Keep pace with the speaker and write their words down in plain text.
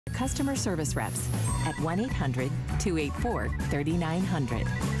Customer service reps at 1-800-284-3900.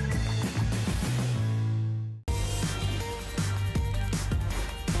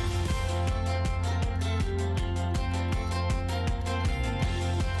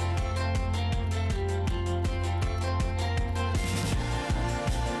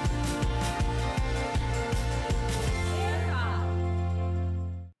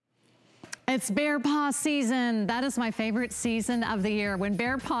 It's Bear Paw season. That is my favorite season of the year, when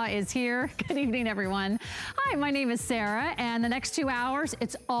Bear Paw is here. Good evening, everyone. Hi, my name is Sarah, and the next 2 hours,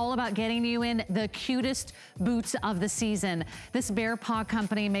 it's all about getting you in the cutest boots of the season. This Bear Paw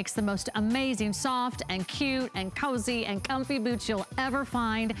company makes the most amazing, soft and cute and cozy and comfy boots you'll ever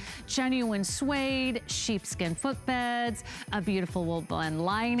find. Genuine suede, sheepskin footbeds, a beautiful wool blend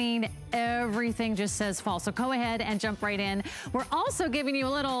lining. Everything just says fall. So go ahead and jump right in. We're also giving you a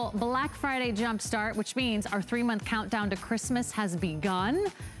little Black Friday jump start, which means our 3-month countdown to Christmas has begun.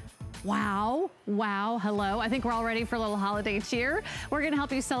 Wow, wow, hello. I think we're all ready for a little holiday cheer. We're gonna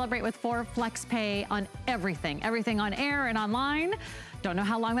help you celebrate with 4 flex pay on everything on air and online. Don't know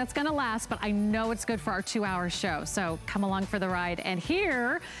how long that's gonna last, but I know it's good for our 2-hour show. So come along for the ride. And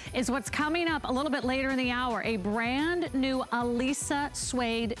here is what's coming up a little bit later in the hour. A brand new Elisa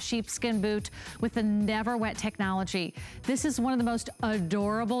suede sheepskin boot with the never wet technology. This is one of the most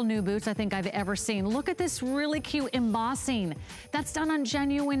adorable new boots I think I've ever seen. Look at this really cute embossing. That's done on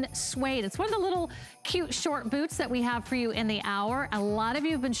genuine suede. It's one of the little cute short boots that we have for you in the hour. A lot of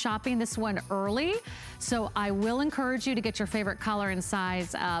you have been shopping this one early, so I will encourage you to get your favorite color and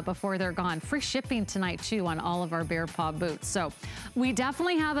size before they're gone. Free shipping tonight too on all of our Bear Paw boots. So we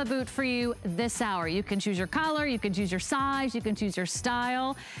definitely have a boot for you this hour. You can choose your color, you can choose your size, you can choose your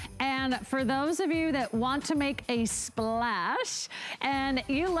style. And for those of you that want to make a splash and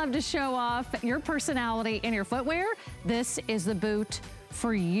you love to show off your personality in your footwear, this is the boot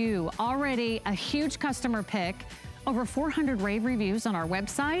for you. Already a huge customer pick. Over 400 rave reviews on our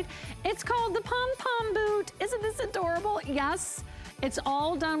website. It's called the Pom Pom Boot. Isn't this adorable? Yes. It's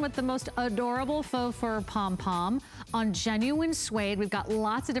all done with the most adorable faux fur pom-pom on genuine suede. We've got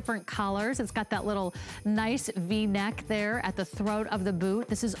lots of different colors. It's got that little nice V-neck there at the throat of the boot.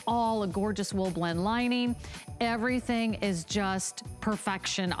 This is all a gorgeous wool blend lining. Everything is just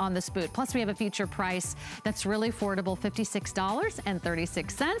perfection on this boot. Plus we have a feature price that's really affordable,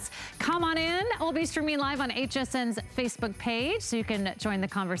 $56.36. Come on in. We'll be streaming live on HSN's Facebook page, so you can join the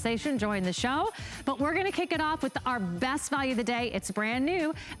conversation, join the show. But we're gonna kick it off with our best value of the day. It's brand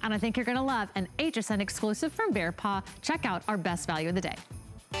new, and I think you're gonna love an HSN exclusive from Bear Paw. Check out our best value of the day.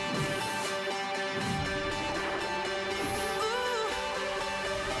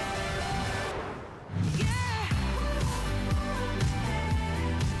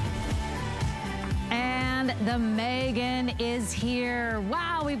 And the Megan is here.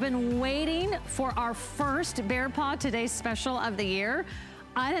 Wow, we've been waiting for our first Bear Paw Today's Special of the year.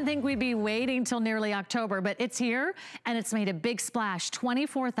 I didn't think we'd be waiting till nearly October, but it's here and it's made a big splash.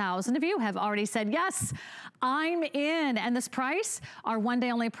 24,000 of you have already said, yes, I'm in. And this price, our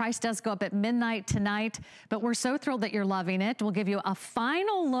one-day only price, does go up at midnight tonight, but we're so thrilled that you're loving it. We'll give you a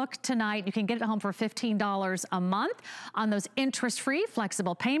final look tonight. You can get it home for $15 a month on those interest-free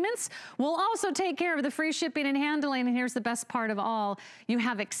flexible payments. We'll also take care of the free shipping and handling, and here's the best part of all. You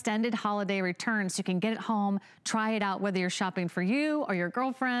have extended holiday returns. You can get it home, try it out, whether you're shopping for you or your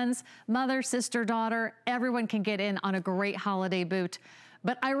girlfriends, mother, sister, daughter. Everyone can get in on a great holiday boot.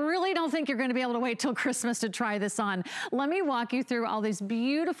 But I really don't think you're gonna be able to wait till Christmas to try this on. Let me walk you through all these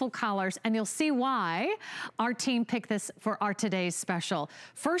beautiful colors, and you'll see why our team picked this for our today's special.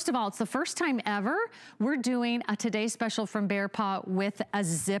 First of all, it's the first time ever we're doing a today's special from Bear Paw with a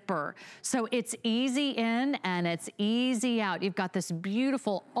zipper. So it's easy in and it's easy out. You've got this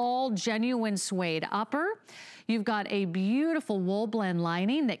beautiful all genuine suede upper. You've got a beautiful wool blend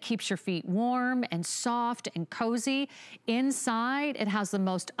lining that keeps your feet warm and soft and cozy. Inside, it has the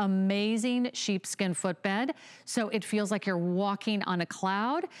most amazing sheepskin footbed, so it feels like you're walking on a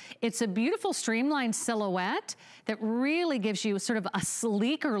cloud. It's a beautiful streamlined silhouette that really gives you sort of a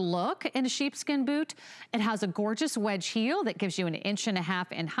sleeker look in a sheepskin boot. It has a gorgeous wedge heel that gives you 1.5 inches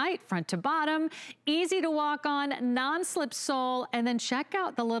in height, front to bottom, easy to walk on, non-slip sole, and then check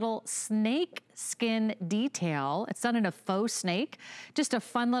out the little snake skin detail. It's done in a faux snake. Just a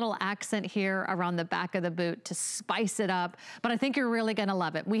fun little accent here around the back of the boot to spice it up. But I think you're really gonna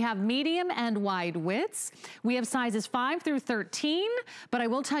love it. We have medium and wide widths. We have sizes 5 through 13, but I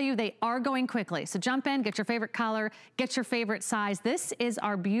will tell you they are going quickly. So jump in, get your favorite color, get your favorite size. This is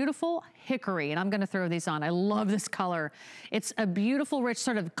our beautiful hickory, and I'm gonna throw these on. I love this color. It's a beautiful, rich,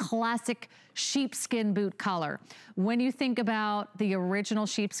 sort of classic sheepskin boot color. When you think about the original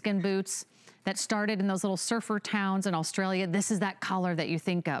sheepskin boots that started in those little surfer towns in Australia, this is that color that you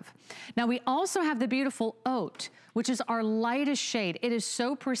think of. Now we also have the beautiful oat, which is our lightest shade. It is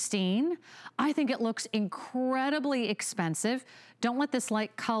so pristine. I think it looks incredibly expensive. Don't let this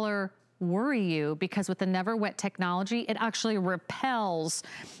light color worry you, because with the Never Wet technology, it actually repels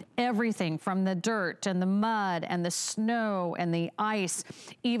everything from the dirt and the mud and the snow and the ice,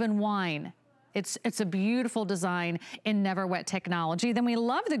 even wine. It's a beautiful design in Never Wet technology. Then we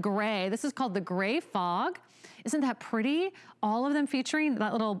love the gray. This is called the Gray Fog. Isn't that pretty? All of them featuring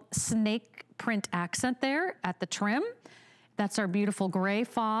that little snake print accent there at the trim. That's our beautiful Gray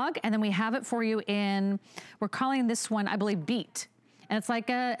Fog. And then we have it for you in, we're calling this one, I believe, Beet. And it's like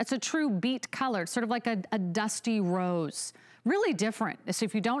it's a true beet color. It's sort of like a dusty rose. Really different. So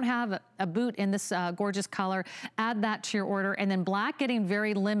if you don't have a boot in this gorgeous color, add that to your order. And then black getting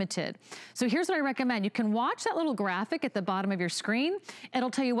very limited. So here's what I recommend. You can watch that little graphic at the bottom of your screen. It'll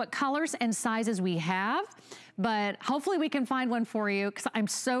tell you what colors and sizes we have. But hopefully we can find one for you, because I'm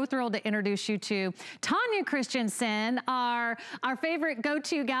so thrilled to introduce you to Tanya Christensen, our favorite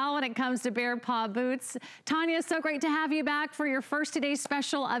go-to gal when it comes to BEARPAW boots. Tanya, it's so great to have you back for your first Today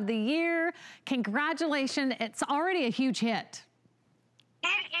Special of the year. Congratulations, it's already a huge hit. It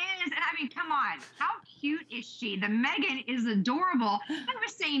is, and I mean, come on, how cute is she? The Megan is adorable. I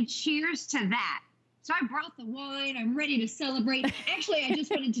was saying cheers to that. So I brought the wine, I'm ready to celebrate. Actually, I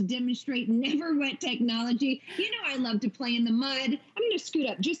just wanted to demonstrate Never Wet technology. You know I love to play in the mud. I'm gonna scoot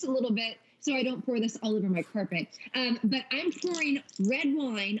up just a little bit so I don't pour this all over my carpet. But I'm pouring red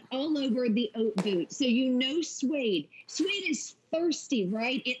wine all over the oat boot. So you know suede. Suede is thirsty,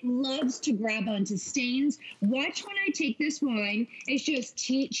 right? It loves to grab onto stains. Watch when I take this wine. It's just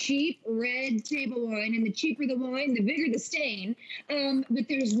cheap red table wine, and the cheaper the wine, the bigger the stain. But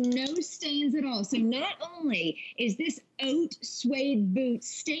there's no stains at all. So not only is this oat suede boot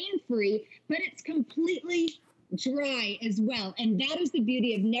stain-free, but it's completely dry as well. And that is the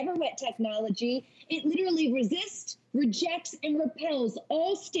beauty of Never Wet technology. It literally resists, rejects, and repels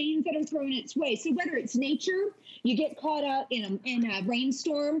all stains that are thrown its way. So whether it's nature, you get caught out in a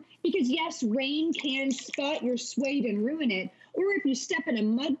rainstorm, because yes, rain can spot your suede and ruin it. Or if you step in a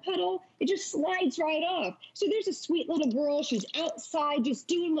mud puddle, it just slides right off. So there's a sweet little girl. She's outside just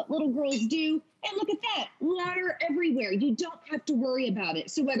doing what little girls do. And look at that, water everywhere. You don't have to worry about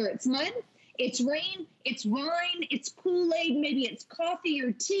it. So whether it's mud, it's rain, it's wine, it's Kool-Aid, maybe it's coffee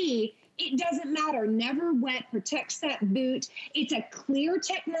or tea, it doesn't matter. Never Wet protects that boot. It's a clear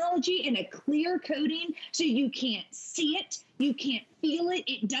technology and a clear coating, so you can't see it, you can't feel it.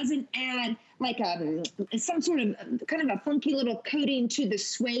 It doesn't add like some sort of kind of a funky little coating to the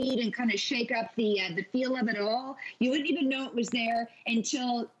suede and kind of shake up the feel of it all. You wouldn't even know it was there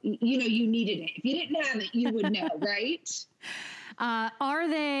until you needed it. If you didn't have it, you would know, right? Are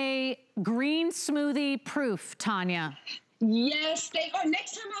they green smoothie proof, Tanya? Yes, they are.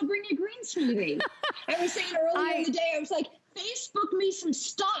 Next time I'll bring you green smoothie. I was saying earlier in the day, I was like, Facebook me some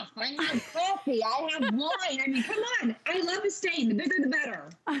stuff. I have coffee, I have wine. I mean, come on. I love a stain. The bigger, the better.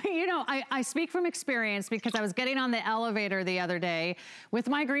 I speak from experience, because I was getting on the elevator the other day with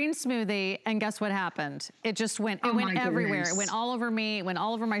my green smoothie, and guess what happened? It just went, it went everywhere. Goodness. It went all over me, it went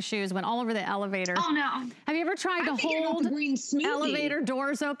all over my shoes, went all over the elevator. Oh no. Have you ever tried to hold elevator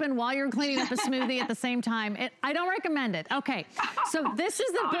doors open while you're cleaning up a smoothie at the same time? I don't recommend it. Okay, so this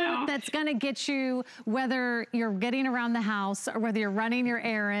is the boot that's gonna get you, whether you're getting around the house, or whether you're running your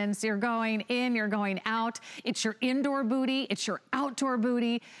errands, you're going in, you're going out. It's your indoor booty, it's your outdoor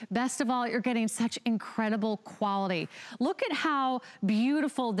booty. Best of all, you're getting such incredible quality. Look at how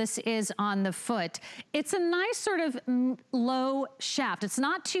beautiful this is on the foot. It's a nice sort of low shaft. It's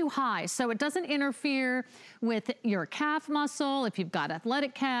not too high, so it doesn't interfere with your calf muscle. If you've got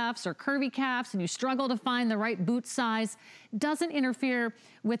athletic calves or curvy calves and you struggle to find the right boot size, doesn't interfere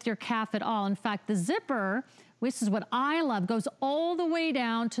with your calf at all. In fact, the zipper, this is what I love, goes all the way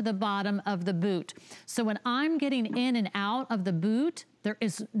down to the bottom of the boot. So when I'm getting in and out of the boot, there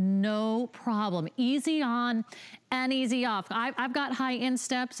is no problem. Easy on and easy off. I've got high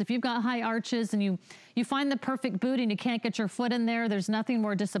insteps. If you've got high arches and you find the perfect boot and you can't get your foot in there, there's nothing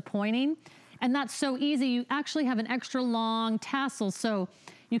more disappointing. And that's so easy. You actually have an extra long tassel, so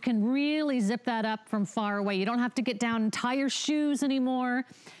you can really zip that up from far away. You don't have to get down and tie your shoes anymore.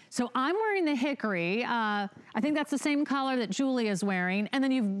 So I'm wearing the hickory. I think that's the same color that Julie is wearing. And then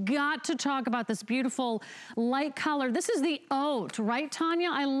you've got to talk about this beautiful light color. This is the oat, right, Tanya?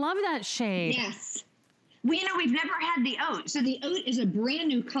 I love that shade. Yes. We know we've never had the oat. So the oat is a brand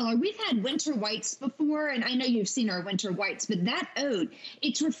new color. We've had winter whites before, and I know you've seen our winter whites, but that oat,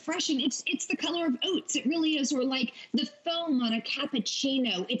 it's refreshing. It's the color of oats. It really is. Or like the foam on a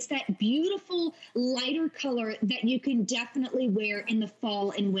cappuccino. It's that beautiful lighter color that you can definitely wear in the fall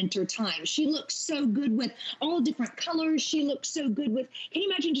and winter time. She looks so good with all different colors. She looks so good with, can you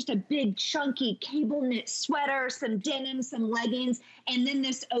imagine just a big chunky cable knit sweater, some denim, some leggings, and then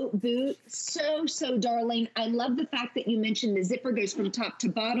this oat boot. So darling. I love the fact that you mentioned the zipper goes from top to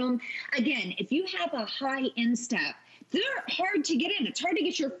bottom. Again, if you have a high instep, they're hard to get in. It's hard to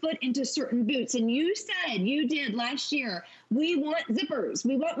get your foot into certain boots. And you said, you did last year, we want zippers.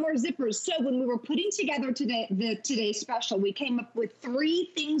 We want more zippers. So when we were putting together today's special, we came up with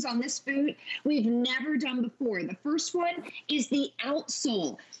 3 things on this boot we've never done before. The first one is the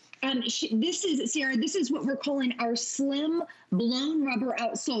outsole. This is, Sarah, this is what we're calling our slim blown rubber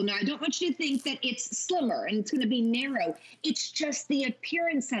outsole. Now, I don't want you to think that it's slimmer and it's going to be narrow. It's just the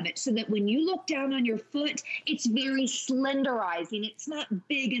appearance of it, so that when you look down on your foot, it's very slenderizing. It's not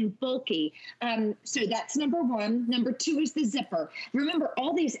big and bulky. So that's number 1. Number 2 is the zipper. Remember,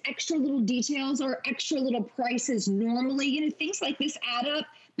 all these extra little details are extra little prices normally. You know, things like this add up,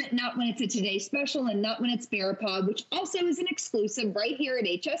 but not when it's a Today Special and not when it's BEARPAW, which also is an exclusive right here at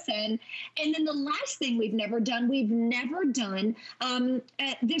HSN. And then the last thing we've never done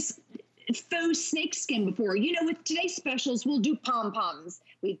this faux snakeskin before. You know, with Today's Specials, we'll do pom-poms.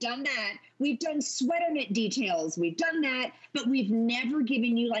 We've done that. We've done sweater knit details. We've done that, but we've never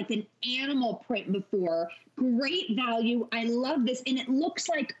given you like an animal print before. Great value. I love this. And it looks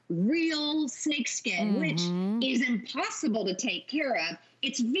like real snakeskin, which is impossible to take care of.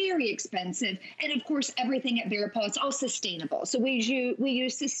 It's very expensive. And of course, everything at BEARPAW, it's all sustainable. So we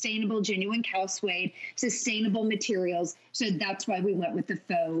use sustainable, genuine cow suede, sustainable materials. So that's why we went with the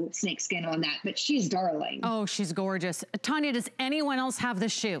faux snakeskin on that. But she's darling. Oh, she's gorgeous. Tanya, does anyone else have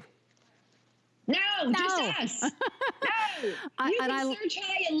this shoe? No, just us. No. You can search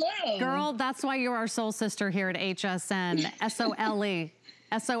high and low. Girl, that's why you're our soul sister here at HSN. S-O-L-E.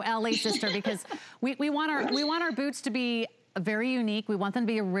 S-O-L-E sister, because we want our boots to be very unique. We want them to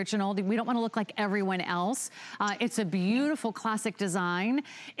be original. We don't want to look like everyone else. It's a beautiful classic design.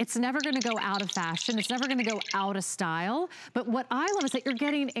 It's never going to go out of fashion. It's never going to go out of style. But what I love is that you're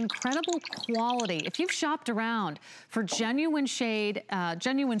getting incredible quality. If you've shopped around for genuine suede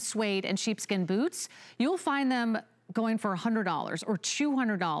and sheepskin boots, you'll find them going for $100 or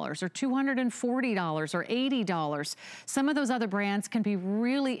 $200 or $240 or $80. Some of those other brands can be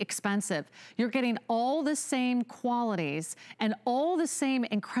really expensive. You're getting all the same qualities and all the same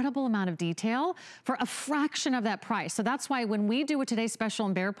incredible amount of detail for a fraction of that price. So that's why when we do a Today's Special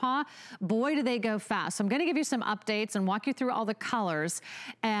in BEARPAW, boy, do they go fast. So I'm gonna give you some updates and walk you through all the colors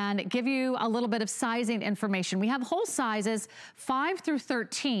and give you a little bit of sizing information. We have whole sizes 5 through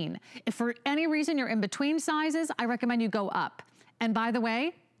 13. If for any reason you're in between sizes, I recommend you go up. And by the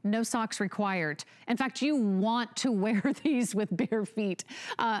way, no socks required. In fact, you want to wear these with bare feet.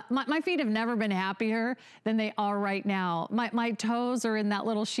 My feet have never been happier than they are right now. My toes are in that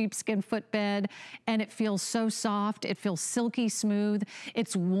little sheepskin footbed, and it feels so soft. It feels silky smooth.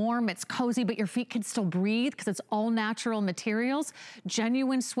 It's warm, it's cozy, but your feet can still breathe because it's all natural materials.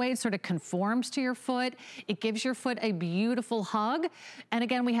 Genuine suede sort of conforms to your foot. It gives your foot a beautiful hug. And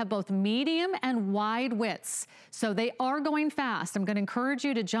again, we have both medium and wide widths. So they are going fast. I'm gonna encourage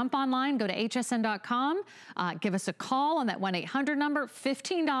you to jump online, go to hsn.com, give us a call on that 1-800 number,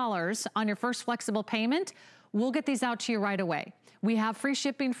 $15 on your first flexible payment. We'll get these out to you right away. We have free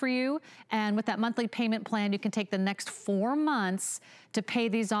shipping for you, and with that monthly payment plan, you can take the next 4 months to pay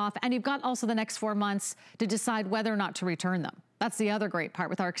these off, and you've got also the next 4 months to decide whether or not to return them. That's the other great part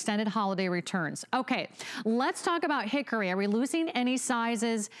with our extended holiday returns. Okay, let's talk about hickory. Are we losing any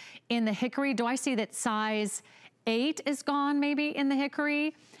sizes in the hickory? Do I see that size 8 is gone maybe in the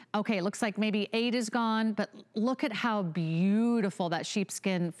hickory? Okay, it looks like maybe 8 is gone, but look at how beautiful that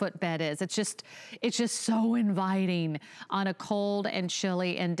sheepskin footbed is. It's just so inviting on a cold and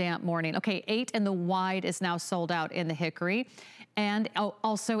chilly and damp morning. Okay, 8 in the wide is now sold out in the hickory, and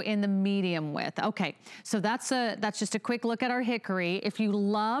also in the medium width. Okay, so that's just a quick look at our hickory. If you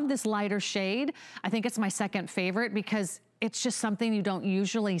love this lighter shade, I think it's my second favorite because it's just something you don't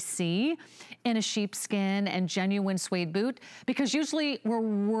usually see in a sheepskin and genuine suede boot, because usually we're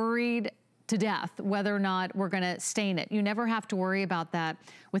worried to death whether or not we're gonna stain it. You never have to worry about that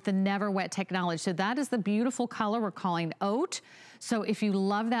with the Never Wet technology. So that is the beautiful color we're calling oat. So if you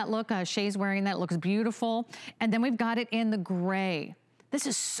love that look, Shay's wearing that, it looks beautiful. And then we've got it in the gray. This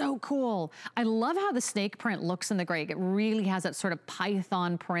is so cool. I love how the snake print looks in the gray. It really has that sort of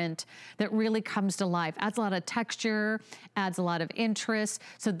python print that really comes to life. Adds a lot of texture, adds a lot of interest.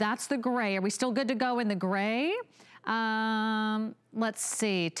 So that's the gray. Are we still good to go in the gray? Let's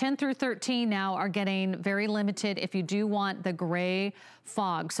see, 10 through 13 now are getting very limited if you do want the gray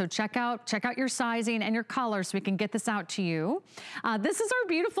fog. So check out your sizing and your color so we can get this out to you. This is our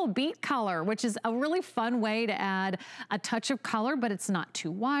beautiful beet color, which is a really fun way to add a touch of color, but it's not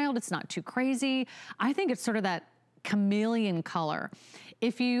too wild, it's not too crazy. I think it's sort of that chameleon color.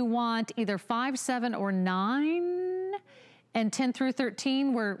 If you want either 5, 7, or 9, and 10 through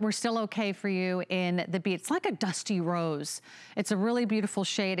 13, we're still okay for you in the beet. It's like a dusty rose. It's a really beautiful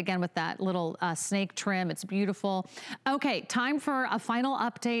shade, again, with that little snake trim. It's beautiful. Okay, time for a final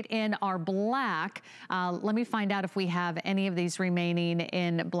update in our black. Let me find out if we have any of these remaining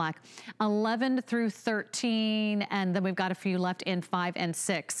in black. 11 through 13, and then we've got a few left in 5 and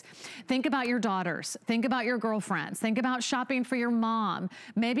 6. Think about your daughters. Think about your girlfriends. Think about shopping for your mom.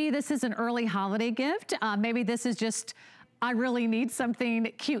 Maybe this is an early holiday gift. Maybe this is just, I really need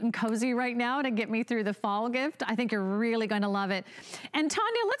something cute and cozy right now to get me through the fall gift. I think you're really going to love it. And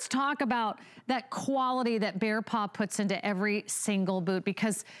Tanya, let's talk about that quality that BEARPAW puts into every single boot,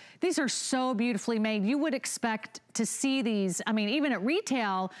 because these are so beautifully made. You would expect to see these, I mean, even at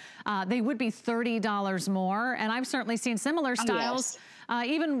retail, they would be $30 more. And I've certainly seen similar styles,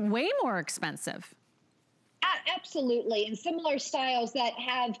 even way more expensive. Absolutely, and similar styles that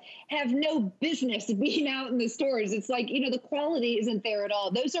have no business being out in the stores. It's like, you know, the quality isn't there at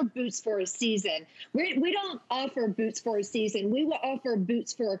all. Those are boots for a season. We don't offer boots for a season. We will offer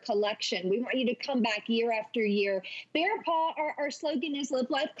boots for a collection. We want you to come back year after year. BEARPAW, our slogan is live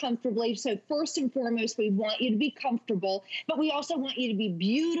life comfortably. So first and foremost, we want you to be comfortable, but we also want you to be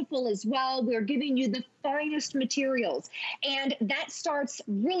beautiful as well. We're giving you the finest materials, and that starts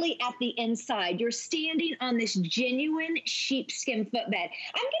really at the inside. You're standing on this genuine sheepskin footbed.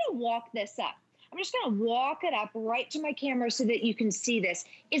 I'm going to walk this up. I'm just going to walk it up right to my camera so that you can see this.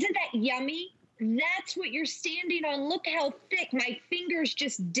 Isn't that yummy? That's what you're standing on. Look how thick. My fingers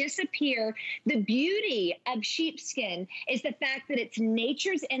just disappear. The beauty of sheepskin is the fact that it's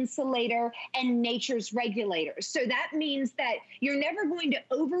nature's insulator and nature's regulator. So that means that you're never going to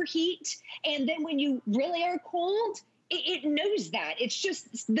overheat. And then when you really are cold, it knows that. It's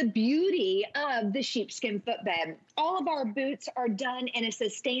just the beauty of the sheepskin footbed. All of our boots are done in a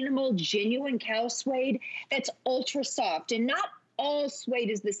sustainable, genuine cow suede that's ultra soft, and not all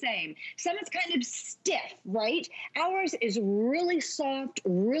suede is the same. Some is kind of stiff, right? Ours is really soft,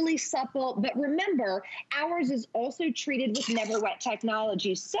 really supple, but remember, ours is also treated with Never Wet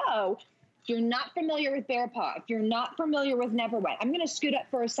technology. So if you're not familiar with BEARPAW, if you're not familiar with Never Wet, I'm going to scoot up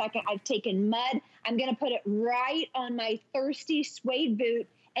for a second. I've taken mud. I'm going to put it right on my thirsty suede boot,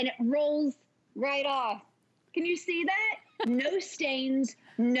 and it rolls right off. Can you see that? No stains,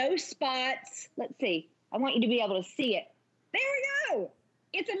 no spots. Let's see. I want you to be able to see it. There we go.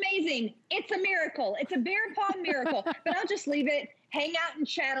 It's amazing. It's a miracle. It's a BEARPAW miracle. But I'll just leave it, hang out and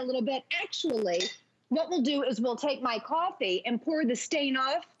chat a little bit. Actually, what we'll do is we'll take my coffee and pour the stain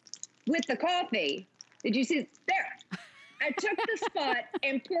off with the coffee. Did you see it? There. I took the spot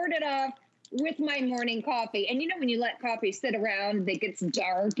and poured it off with my morning coffee. And you know, when you let coffee sit around, it gets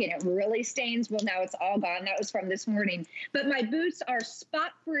dark and it really stains. Well, now it's all gone. That was from this morning. But my boots are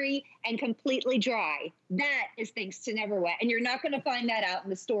spot-free and completely dry. That is thanks to Never Wet. And you're not going to find that out in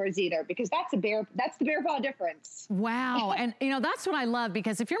the stores either, because that's the BEARPAW difference. Wow. And you know, that's what I love,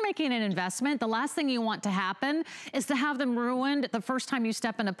 because if you're making an investment, the last thing you want to happen is to have them ruined the first time you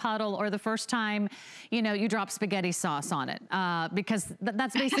step in a puddle, or the first time, you know, you drop spaghetti sauce on it. Because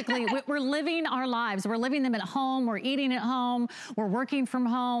that's basically, we're living our lives. We're living them at home. We're eating at home. We're working from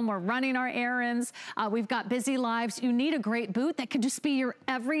home. We're running our errands. We've got busy lives. You need a great boot that can just be your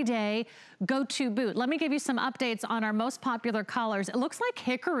everyday go-to boot. Let me give you some updates on our most popular colors. It looks like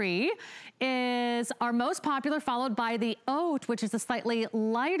hickory is our most popular, followed by the oat, which is a slightly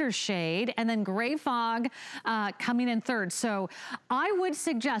lighter shade, and then gray fog coming in third. So I would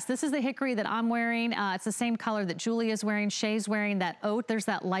suggest, this is the hickory that I'm wearing. It's the same color that Julia's wearing. Shay's wearing that oat. There's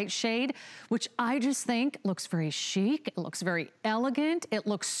that light shade, which I just think looks very chic. It looks very elegant. It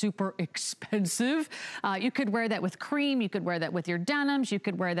looks super expensive. You could wear that with cream. You could wear that with your denims. You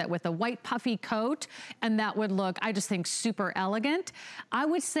could wear that with a white puffy coat, and that would look, I just think, super elegant. I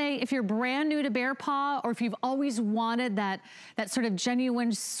would say if you're brand new to BEARPAW, or if you've always wanted that sort of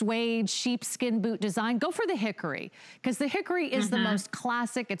genuine suede sheepskin boot design, go for the hickory, because the hickory is the most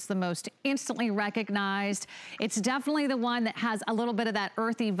classic. It's the most instantly recognized. It's definitely the one that has a little bit of that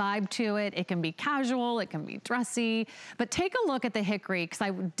earthy vibe to it. It can be casual, it can be dressy, but take a look at the hickory, because I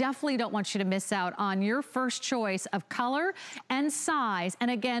definitely don't want you to miss out on your first choice of color and size,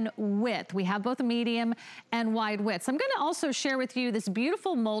 and again, width. We have both a medium and wide width. So I'm gonna also share with you this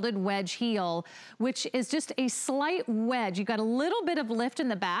beautiful molded wedge heel, which is just a slight wedge. You've got a little bit of lift in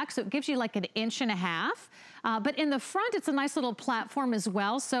the back, so it gives you like an 1.5 inches. But in the front, it's a nice little platform as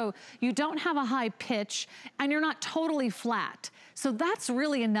well, so you don't have a high pitch and you're not totally flat. So that's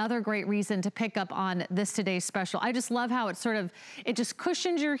really another great reason to pick up on this today's special. I just love how it just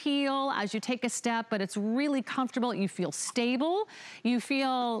cushions your heel as you take a step, but it's really comfortable. You feel stable. You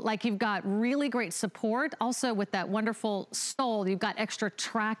feel like you've got really great support. Also with that wonderful sole, you've got extra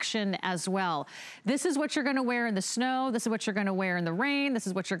traction as well. This is what you're gonna wear in the snow. This is what you're gonna wear in the rain. This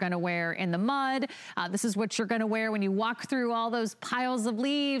is what you're gonna wear in the mud. This is what you're gonna wear when you walk through all those piles of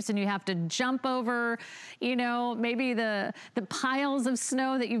leaves and you have to jump over, you know, maybe the piles of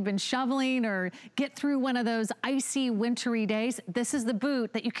snow that you've been shoveling, or get through one of those icy, wintry days. This is the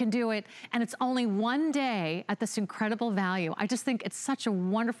boot that you can do it, and it's only one day at this incredible value. I just think it's such a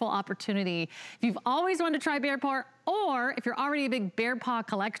wonderful opportunity. If you've always wanted to try BEARPAW, or if you're already a big BEARPAW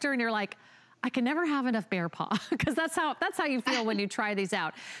collector and you're like, I can never have enough BEARPAW, because that's how you feel when you try these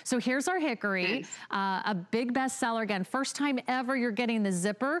out. So here's our hickory, a big bestseller. Again, first time ever you're getting the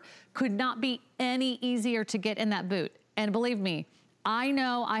zipper. Could not be any easier to get in that boot. And believe me, I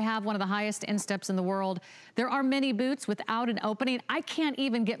know I have one of the highest insteps in the world. There are many boots without an opening. I can't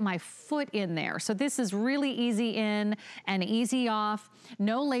even get my foot in there. So this is really easy in and easy off.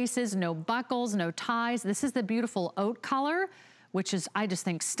 No laces, no buckles, no ties. This is the beautiful oat color, which is, I just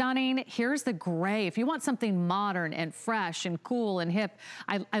think, stunning. Here's the gray. If you want something modern and fresh and cool and hip,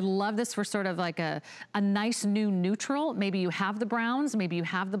 I love this for sort of like a nice new neutral. Maybe you have the browns, maybe you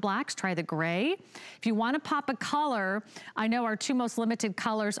have the blacks, try the gray. If you wanna pop a color, I know our two most limited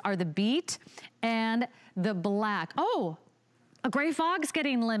colors are the beet and the black. Oh, a gray fog's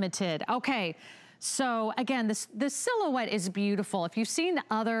getting limited. Okay, so again, this silhouette is beautiful. If you've seen the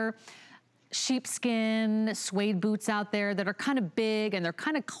other sheepskin suede boots out there that are kind of big and they're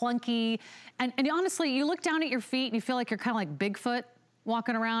kind of clunky. And honestly, you look down at your feet and you feel like you're kind of like Bigfoot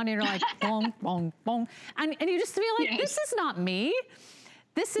walking around and you're like, bong, bong, bong. And you just feel like, this is not me.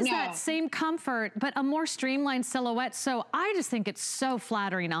 This is that same comfort, but a more streamlined silhouette. So I just think it's so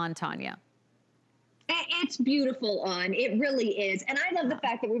flattering on, Tanya. It's beautiful on, it really is. And I love the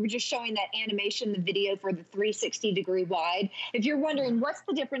fact that we were just showing that animation, the video for the 360-degree wide. If you're wondering what's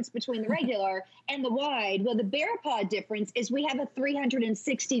the difference between the regular and the wide, well, the BEARPAW difference is we have a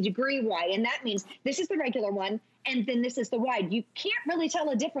 360-degree wide, and that means this is the regular one, and then this is the wide. You can't really tell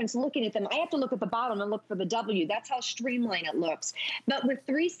a difference looking at them. I have to look at the bottom and look for the W. That's how streamlined it looks. But with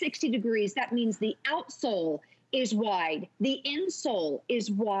 360 degrees, that means the outsole is wide, the insole is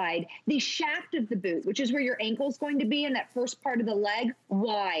wide, the shaft of the boot, which is where your ankle is going to be in that first part of the leg,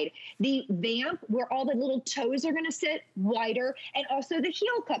 wide. The vamp, where all the little toes are going to sit, wider, and also the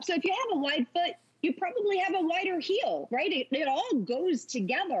heel cup. So if you have a wide foot, you probably have a wider heel, right? It all goes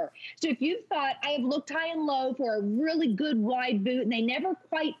together. So if you've thought, I have looked high and low for a really good wide boot and they never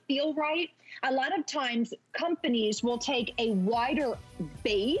quite feel right, a lot of times companies will take a wider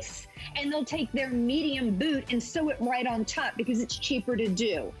base and they'll take their medium boot and sew it right on top because it's cheaper to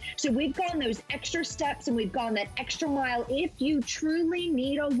do. So we've gone those extra steps and we've gone that extra mile. If you truly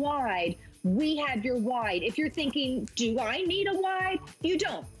need a wide, we have your wide. If you're thinking, do I need a wide? You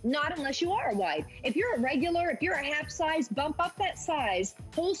don't, not unless you are a wide. If you're a regular, if you're a half size, bump up that size.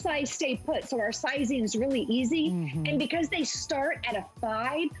 Whole size stay put. So our sizing is really easy. And because they start at a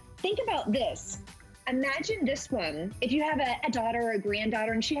 5, think about this. Imagine this one. If you have a daughter or a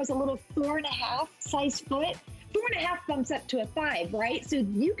granddaughter and she has a little 4.5 size foot, 4.5 bumps up to a 5, right? So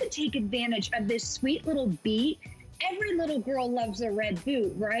you could take advantage of this sweet little beat. Every little girl loves a red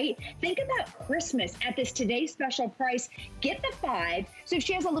boot, right? Think about Christmas at this today's special price. Get the 5. So if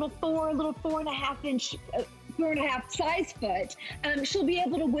she has a little 4.5 inch, 4.5 size foot, she'll be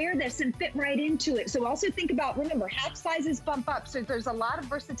able to wear this and fit right into it. So also think about, remember, half sizes bump up. So there's a lot of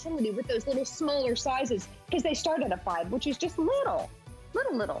versatility with those little smaller sizes because they start at a 5, which is just little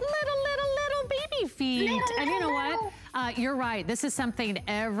baby feet. And you know what? You're right. This is something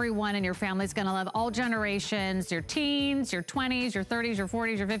everyone in your family is going to love. All generations, your teens, your 20s, your 30s, your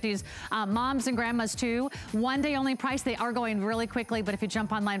 40s, your 50s, moms and grandmas too. One day only price. They are going really quickly, but if you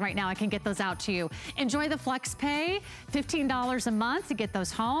jump online right now, I can get those out to you. Enjoy the flex pay, $15 a month to get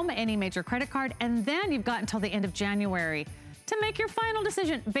those home, any major credit card, and then you've got until the end of January to make your final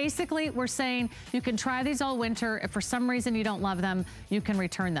decision. Basically, we're saying you can try these all winter. If for some reason you don't love them, you can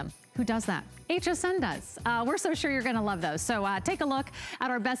return them. Who does that? HSN does. We're so sure you're gonna love those. So take a look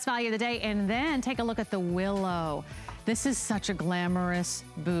at our best value of the day, and then take a look at the Willow. This is such a glamorous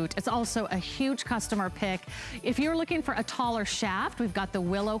boot. It's also a huge customer pick. If you're looking for a taller shaft, we've got the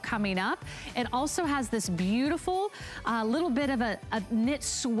Willow coming up. It also has this beautiful little bit of a knit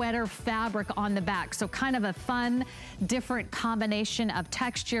sweater fabric on the back. So kind of a fun, different combination of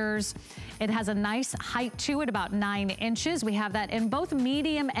textures. It has a nice height to it, about 9 inches. We have that in both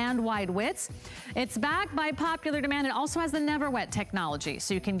medium and wide widths. It's backed by popular demand. It also has the Never Wet technology.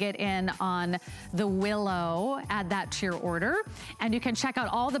 So you can get in on the Willow, add that to your order. And you can check out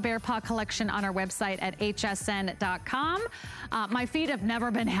all the BearPaw collection on our website at hsn.com. My feet have never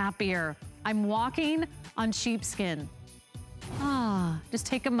been happier. I'm walking on sheepskin. Just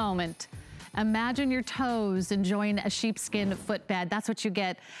take a moment. Imagine your toes enjoying a sheepskin footbed. That's what you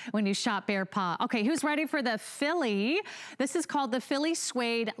get when you shop BearPaw. Okay, who's ready for the Philly? This is called the Philly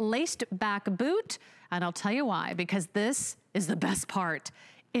Suede Laced Back Boot. And I'll tell you why, because this is the best part.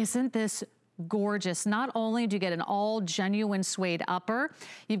 Isn't this gorgeous? Not only do you get an all genuine suede upper,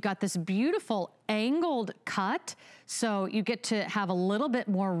 you've got this beautiful angled cut, so you get to have a little bit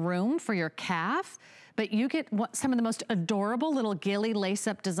more room for your calf, but you get some of the most adorable little ghillie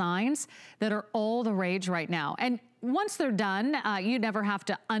lace-up designs that are all the rage right now. And once they're done, you never have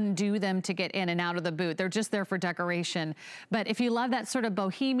to undo them to get in and out of the boot. They're just there for decoration. But if you love that sort of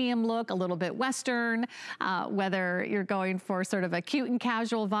bohemian look, a little bit Western, whether you're going for sort of a cute and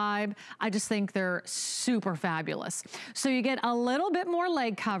casual vibe, I just think they're super fabulous. So you get a little bit more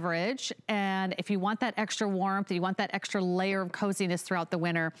leg coverage, and if you want that extra warmth, you want that extra layer of coziness throughout the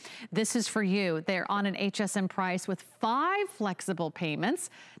winter, this is for you. They're on an HSN price with 5 flexible payments.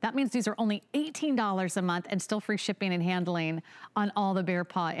 That means these are only $18 a month and still free shipping and handling on all the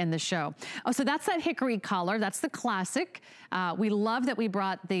BearPaw in the show. Oh, so that's that hickory collar. That's the classic. We love that we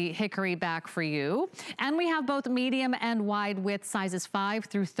brought the hickory back for you. And we have both medium and wide width sizes 5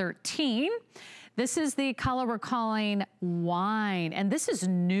 through 13. This is the color we're calling wine, and this is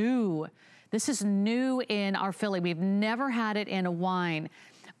new. This is new in our Philly. We've never had it in a wine.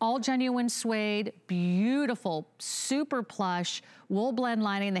 All genuine suede, beautiful, super plush, wool blend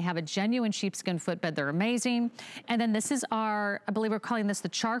lining. They have a genuine sheepskin footbed. They're amazing. And then this is our, I believe we're calling this the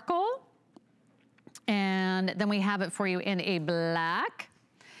charcoal. And then we have it for you in a black.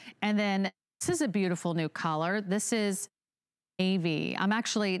 And then this is a beautiful new color. This is navy. I'm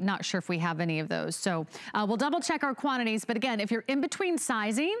actually not sure if we have any of those. So we'll double check our quantities. But again, if you're in between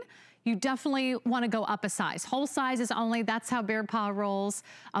sizing, you definitely want to go up a size. Whole sizes only, that's how BearPaw rolls.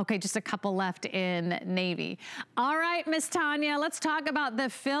 Okay, just a couple left in navy. All right, Miss Tanya, let's talk about the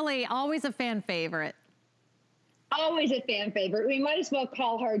Philly, always a fan favorite. Always a fan favorite. We might as well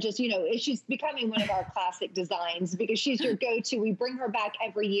call her just, you know, she's becoming one of our classic designs because she's your go-to. We bring her back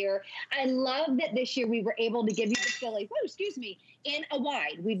every year. I love that this year we were able to give you the Philly, in a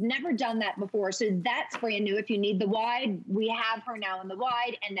wide. We've never done that before, so that's brand new. If you need the wide, we have her now in the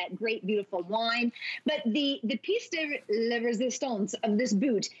wide and that great, beautiful wine. But the piece de resistance of this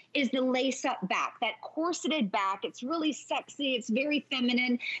boot is the lace-up back, that corseted back. It's really sexy. It's very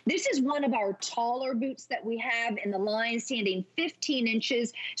feminine. This is one of our taller boots that we have in the line, standing 15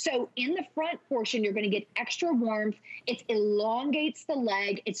 inches. So in the front portion, you're going to get extra warmth. It elongates the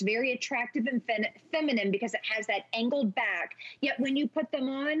leg. It's very attractive and feminine because it has that angled back. Yet when you put them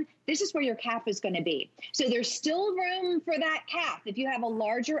on, this is where your calf is going to be. So there's still room for that calf. If you have a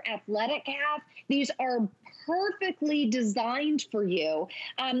larger athletic calf, these are perfectly designed for you.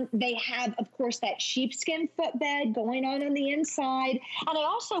 They have, of course, that sheepskin footbed going on the inside. And I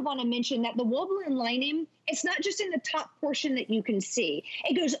also want to mention that the wool blend lining, it's not just in the top portion that you can see.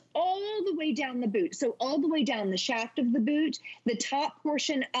 It goes all the way down the boot. So all the way down the shaft of the boot, the top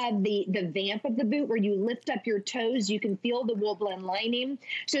portion of the vamp of the boot where you lift up your toes, you can feel the wool blend lining.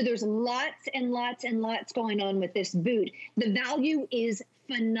 So there's lots and lots and lots going on with this boot. The value is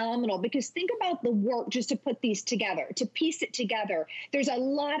phenomenal because think about the work just to put these together, to piece it together. There's a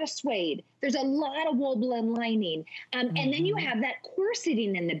lot of suede. There's a lot of wool blend lining. And then you have that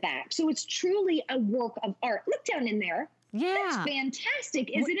corseting in the back. So it's truly a work of art. Look down in there. Yeah. That's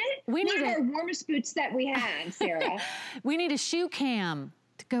fantastic, isn't it? We need one of our warmest boots that we have, Sarah. We need a shoe cam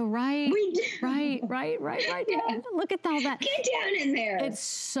to go right, right down. Look at all that. Get down in there. It's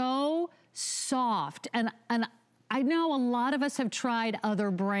so soft. And I know a lot of us have tried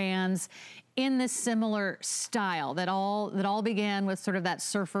other brands in this similar style that all began with sort of that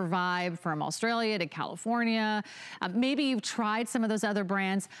surfer vibe from Australia to California. Maybe you've tried some of those other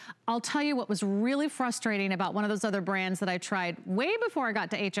brands. I'll tell you what was really frustrating about one of those other brands that I tried way before I got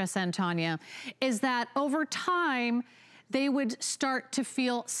to HSN, Tanya, is that over time, they would start to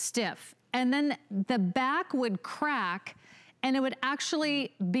feel stiff. And then the back would crack and it would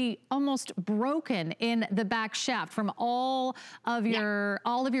actually be almost broken in the back shaft from all of your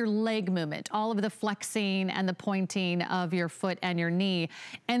leg movement, all of the flexing and the pointing of your foot and your knee.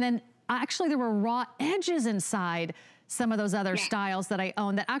 And then actually there were raw edges inside some of those other styles that I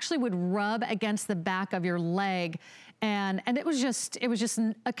own that actually would rub against the back of your leg. And it was just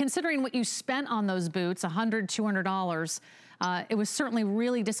considering what you spent on those boots, $100, $200, it was certainly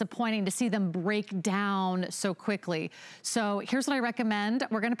really disappointing to see them break down so quickly. So here's what I recommend.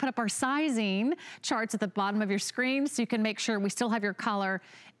 We're gonna put up our sizing charts at the bottom of your screen so you can make sure we still have your color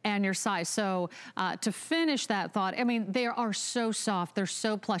and your size. So to finish that thought, I mean, they are so soft, they're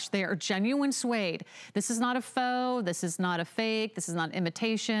so plush, they are genuine suede. This is not a faux, this is not a fake, this is not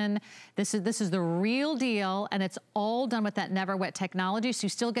imitation. This is the real deal, and it's all done with that Never Wet technology, so you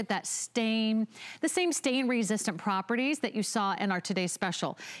still get that stain, the same stain resistant properties that you saw in our today's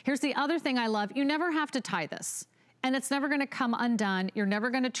special. Here's the other thing I love, you never have to tie this. And it's never gonna come undone, you're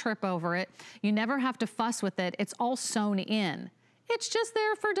never gonna trip over it, you never have to fuss with it, it's all sewn in. It's just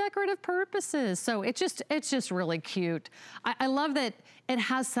there for decorative purposes. So it's just really cute. I love that it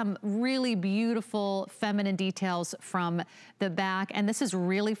has some really beautiful feminine details from the back, and this is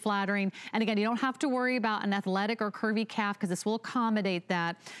really flattering. And again, you don't have to worry about an athletic or curvy calf because this will accommodate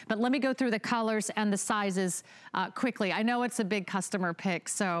that. But let me go through the colors and the sizes quickly. I know it's a big customer pick,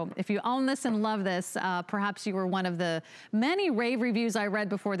 so if you own this and love this, perhaps you were one of the many rave reviews I read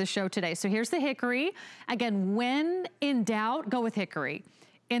before the show today. So here's the hickory. Again, when in doubt, go with hickory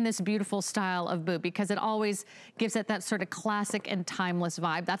in this beautiful style of boot because it always gives it that sort of classic and timeless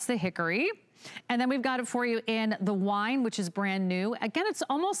vibe. That's the hickory. And then we've got it for you in the wine, which is brand new. Again, it's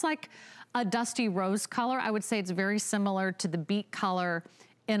almost like a dusty rose color. I would say it's very similar to the beet color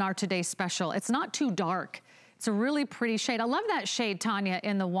in our today's special. It's not too dark. It's a really pretty shade. I love that shade, Tanya,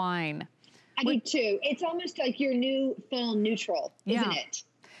 in the wine. I do too. It's almost like your new fall neutral, isn't it?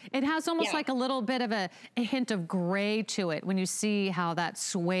 It has almost like a little bit of a hint of gray to it when you see how that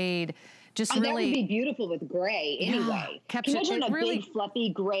suede just really... That would be beautiful with gray anyway. Can you imagine a big fluffy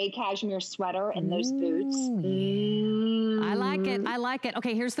gray cashmere sweater and those boots? I like it, I like it.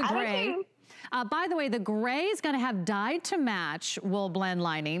 Okay, here's the gray. By the way, the gray is gonna have dyed to match wool blend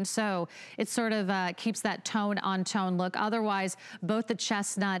lining, so it sort of keeps that tone on tone look. Otherwise, both the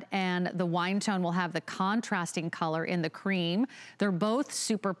chestnut and the wine tone will have the contrasting color in the cream. They're both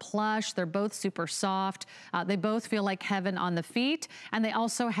super plush, they're both super soft. They both feel like heaven on the feet, and they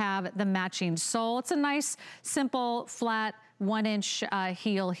also have the matching sole. It's a nice, simple, flat, 1-inch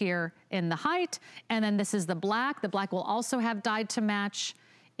heel here in the height. And then this is the black. The black will also have dyed to match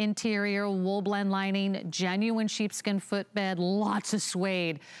interior, wool blend lining, genuine sheepskin footbed, lots of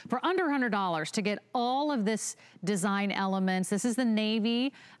suede for under $100 to get all of this design elements. This is the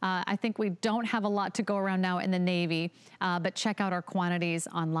navy. I think we don't have a lot to go around now in the navy, but check out our quantities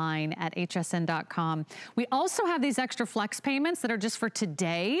online at hsn.com. We also have these extra flex payments that are just for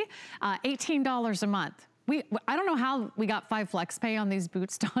today, $18 a month. I don't know how we got 5 flex pay on these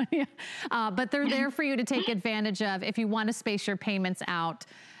boots, Tanya, but they're there for you to take advantage of if you want to space your payments out.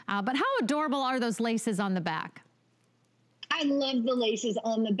 But how adorable are those laces on the back? I love the laces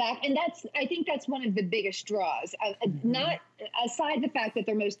on the back, and I think that's one of the biggest draws. Not aside the fact that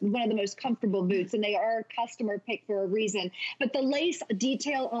they're one of the most comfortable boots, and they are a customer pick for a reason. But the lace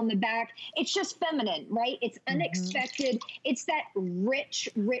detail on the back, it's just feminine, right? It's unexpected. It's that rich,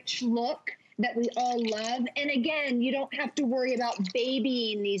 rich look that we all love. And again, you don't have to worry about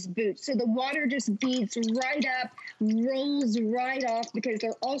babying these boots. So the water just beads right up, rolls right off because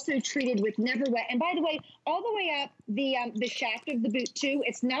they're also treated with Never Wet. And by the way, all the way up the shaft of the boot too,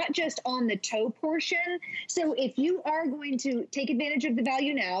 it's not just on the toe portion. So if you are going to take advantage of the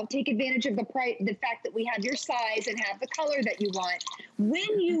value now, take advantage of the fact that we have your size and have the color that you want,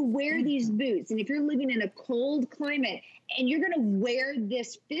 when you wear these boots, and if you're living in a cold climate and you're going to wear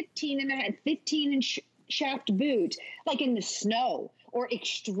this 15-inch shaft boot, like in the snow or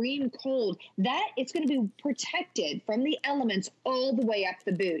extreme cold, that it's going to be protected from the elements all the way up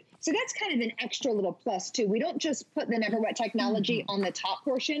the boot. So that's kind of an extra little plus too. We don't just put the Never Wet technology on the top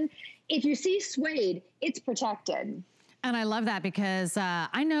portion. If you see suede, it's protected. And I love that because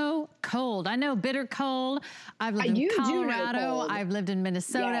I know cold. I know bitter cold. I've lived in Colorado. I've lived in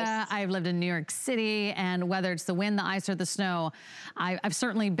Minnesota. Yes. I've lived in New York City. And whether it's the wind, the ice, or the snow, I've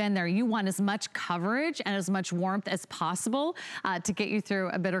certainly been there. You want as much coverage and as much warmth as possible to get you through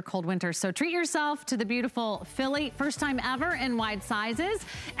a bitter cold winter. So treat yourself to the beautiful Philly, first time ever in wide sizes.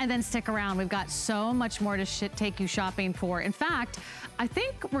 And then stick around. We've got so much more to take you shopping for. In fact, I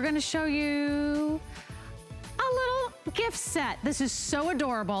think we're going to show you a little gift set. This is so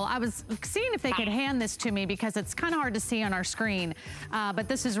adorable. I was seeing if they could hand this to me because it's kind of hard to see on our screen, but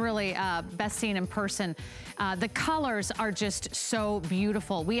this is really best seen in person. The colors are just so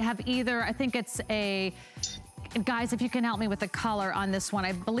beautiful. We have either, I think it's a, guys, if you can help me with the color on this one,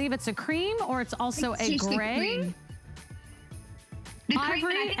 I believe it's a cream or it's also a gray.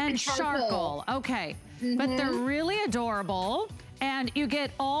 Ivory and charcoal. Okay, but they're really adorable. And you get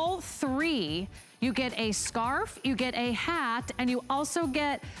all three. You get a scarf, you get a hat, and you also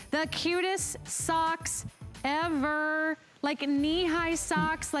get the cutest socks ever. Like knee-high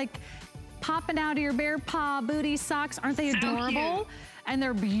socks, like popping out of your bare paw booty socks. Aren't they adorable? And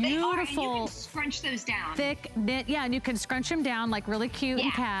they're beautiful. They are, and you can scrunch those down. Thick knit, yeah, and you can scrunch them down like really cute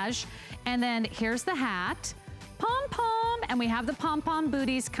and cash. And then here's the hat. Pom-pom, and we have the pom-pom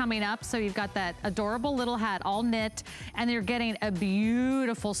booties coming up, so you've got that adorable little hat all knit, and you're getting a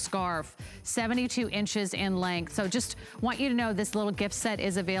beautiful scarf, 72 inches in length. So just want you to know this little gift set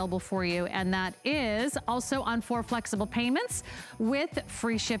is available for you, and that is also on 4 flexible payments with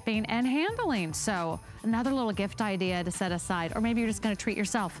free shipping and handling. So another little gift idea to set aside, or maybe you're just gonna treat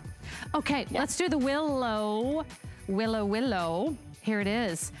yourself. Okay, let's do the willow. Here it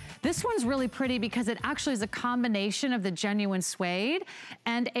is. This one's really pretty because it actually is a combination of the genuine suede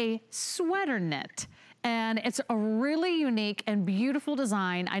and a sweater knit. And it's a really unique and beautiful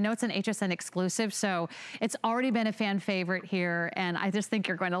design. I know it's an HSN exclusive, so it's already been a fan favorite here, and I just think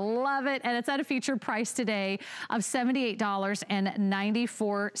you're going to love it. And it's at a featured price today of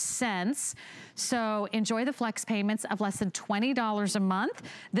 $78.94. So enjoy the flex payments of less than $20 a month.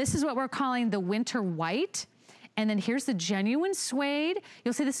 This is what we're calling the winter white. And then here's the genuine suede.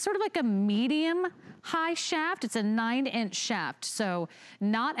 You'll see this is sort of like a medium high shaft. It's a 9-inch shaft. So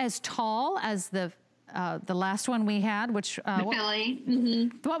not as tall as the last one we had, which the Philly.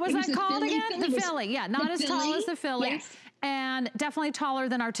 What was that called again? The Philly. Yeah, not as tall as the Philly. Yes. And definitely taller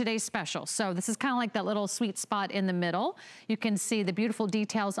than our today's special. So this is kind of like that little sweet spot in the middle. You can see the beautiful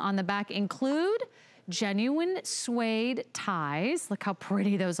details on the back include genuine suede ties. Look how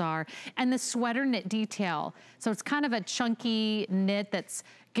pretty those are. And the sweater knit detail. So it's kind of a chunky knit that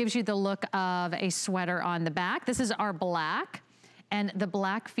gives you the look of a sweater on the back. This is our black. And the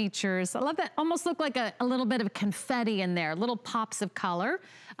black features, I love that, almost look like a little bit of confetti in there, little pops of color.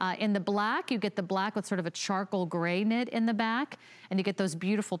 In the black, you get the black with sort of a charcoal gray knit in the back, and you get those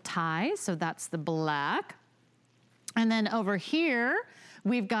beautiful ties, so that's the black. And then over here,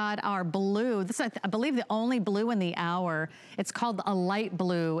 we've got our blue. This is, I believe, the only blue in the hour. It's called a light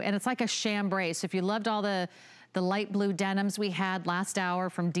blue, and it's like a chambray. So if you loved all the light blue denims we had last hour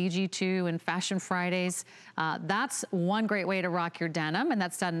from DG2 and Fashion Fridays, that's one great way to rock your denim, and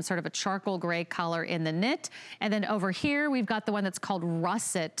that's done in sort of a charcoal gray color in the knit. And then over here, we've got the one that's called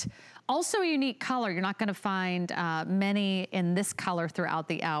russet. Also a unique color. You're not gonna find many in this color throughout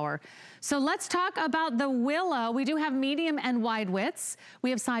the hour. So let's talk about the willow. We do have medium and wide widths. We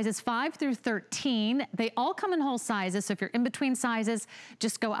have sizes 5 through 13. They all come in whole sizes, so if you're in between sizes,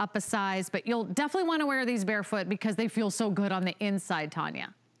 just go up a size. But you'll definitely wanna wear these barefoot because they feel so good on the inside,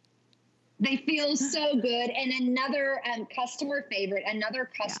 Tanya. They feel so good. And another customer favorite, another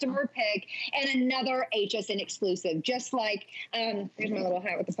customer pick, and another HSN exclusive. Just like, here's my little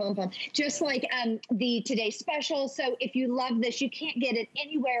hat with the pom-pom. Just like the Today Special. So if you love this, you can't get it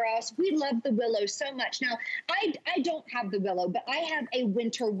anywhere else. We love the willow so much. Now, I don't have the willow, but I have a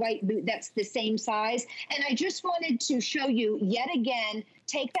winter white boot that's the same size. And I just wanted to show you yet again,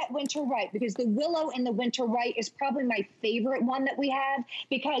 take that winter white, because the willow and the winter white is probably my favorite one that we have,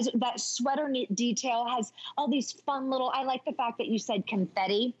 because that sweater knit detail has all these fun little, I like the fact that you said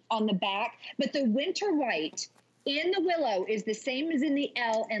confetti on the back, but the winter white in the willow is the same as in the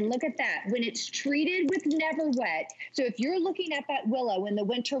L, and look at that. When it's treated with Never Wet, so if you're looking at that willow in the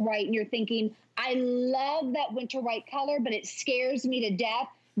winter white and you're thinking, I love that winter white color, but it scares me to death,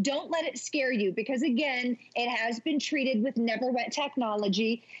 don't let it scare you, because again, it has been treated with Never Wet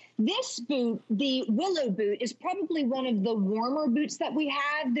technology. This boot, the Willow boot, is probably one of the warmer boots that we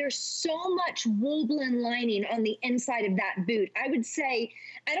have. There's so much wool blend lining on the inside of that boot. I would say,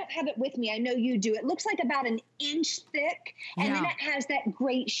 I don't have it with me, I know you do. It looks like about an inch thick, and then it has that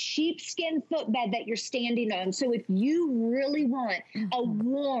great sheepskin footbed that you're standing on. So if you really want a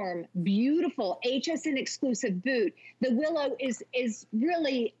warm, beautiful HSN exclusive boot, the Willow is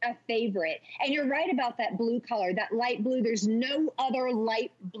really a favorite. And you're right about that blue color, that light blue. There's no other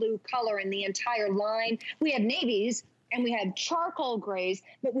light blue color in the entire line. We have navies and we have charcoal grays,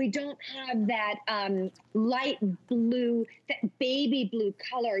 but we don't have that light blue, that baby blue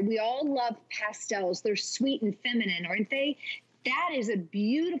color. We all love pastels. They're sweet and feminine, aren't they? That is a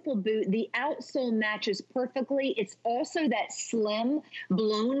beautiful boot. The outsole matches perfectly. It's also that slim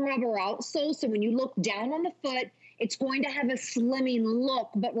blown rubber outsole. So when you look down on the foot, it's going to have a slimming look,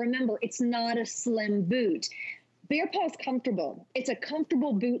 but remember, it's not a slim boot. BEARPAW is comfortable. It's a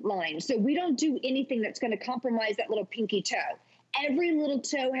comfortable boot line. So we don't do anything that's going to compromise that little pinky toe. Every little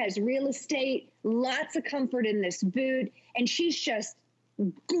toe has real estate, lots of comfort in this boot, and she's just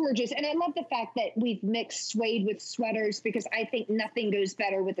gorgeous. And I love the fact that we've mixed suede with sweaters, because I think nothing goes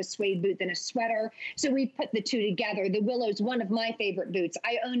better with a suede boot than a sweater. So we put the two together. The Willow's one of my favorite boots.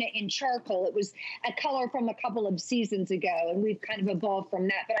 I own it in charcoal. It was a color from a couple of seasons ago, and we've kind of evolved from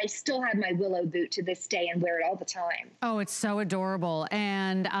that. But I still have my Willow boot to this day and wear it all the time. Oh, it's so adorable.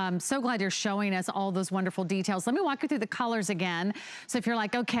 And I'm so glad you're showing us all those wonderful details. Let me walk you through the colors again. So if you're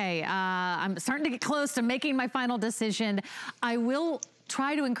like, okay, I'm starting to get close to making my final decision, I will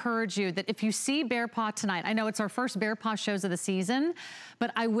try to encourage you that if you see BEARPAW tonight, I know it's our first BEARPAW shows of the season,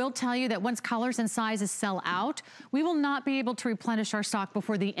 but I will tell you that once colors and sizes sell out, we will not be able to replenish our stock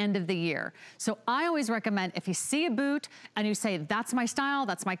before the end of the year. So I always recommend, if you see a boot and you say, that's my style,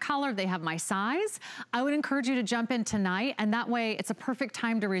 that's my color, they have my size, I would encourage you to jump in tonight, and that way it's a perfect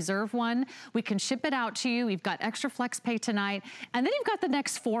time to reserve one. We can ship it out to you. We've got extra flex pay tonight, and then you've got the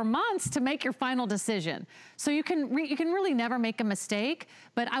next 4 months to make your final decision. So you can really never make a mistake,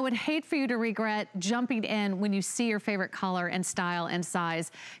 but I would hate for you to regret jumping in when you see your favorite color and style and size,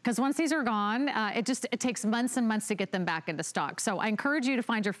 because once these are gone, it takes months and months to get them back into stock. So I encourage you to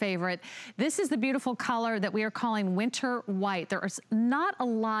find your favorite. This is the beautiful color that we are calling winter white. There is not a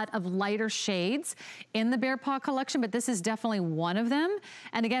lot of lighter shades in the BEARPAW collection, but this is definitely one of them.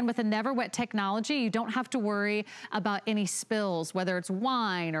 And again, with the Never Wet technology, you don't have to worry about any spills, whether it's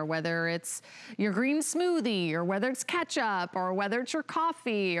wine or whether it's your green smoothie or whether it's ketchup or whether it's your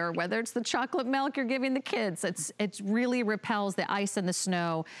coffee or whether it's the chocolate milk you're giving the kids. It really repels the ice and the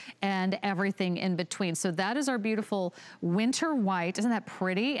snow and everything in between. So that is our beautiful winter white. Isn't that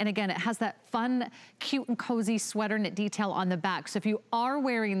pretty? And again, it has that fun, cute and cozy sweater knit detail on the back. So if you are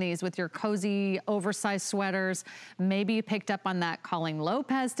wearing these with your cozy, oversized sweaters, maybe you picked up on that Colleen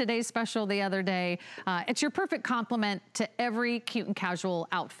Lopez Today's Special the other day. It's your perfect complement to every cute and casual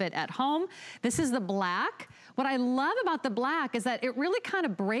outfit at home. This is the black. What I love about the black is that it really kind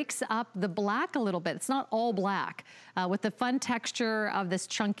of breaks up the black a little bit. It's not all black. With the fun texture of this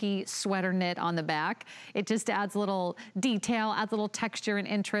chunky sweater knit on the back, it just adds a little detail, adds a little texture and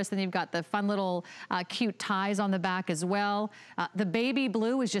interest. And you've got the fun little cute ties on the back as well. The baby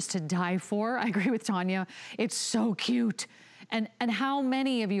blue is just to die for. I agree with Tanya. It's so cute. And how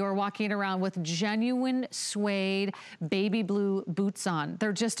many of you are walking around with genuine suede baby blue boots on?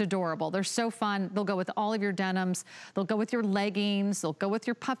 They're just adorable. They're so fun. They'll go with all of your denims. They'll go with your leggings. They'll go with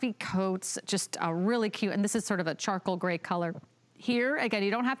your puffy coats. Just really cute. And this is sort of a charcoal gray color. Here, again,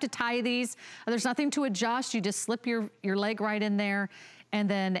 you don't have to tie these. There's nothing to adjust. You just slip your leg right in there. And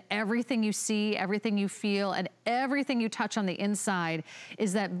then everything you see, everything you feel, and everything you touch on the inside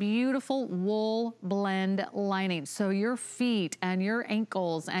is that beautiful wool blend lining. So your feet and your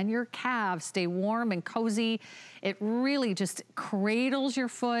ankles and your calves stay warm and cozy. It really just cradles your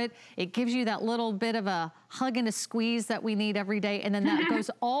foot. It gives you that little bit of a hug and a squeeze that we need every day. And then that goes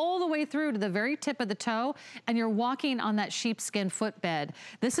all the way through to the very tip of the toe, and you're walking on that sheepskin footbed.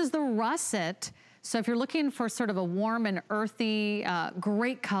 This is the russet. So if you're looking for sort of a warm and earthy,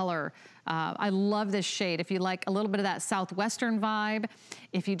 great color, I love this shade. If you like a little bit of that Southwestern vibe,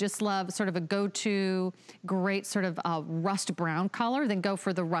 if you just love sort of a go-to great sort of rust brown color, then go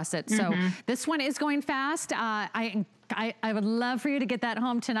for the russet. So this one is going fast. I would love for you to get that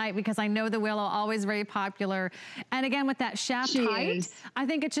home tonight, because I know the Willow, always very popular. And again, with that shaft height, I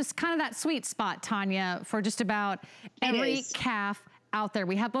think it's just kind of that sweet spot, Tanya, for just about every calf out there.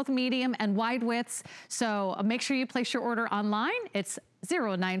 We have both medium and wide widths, so make sure you place your order online. It's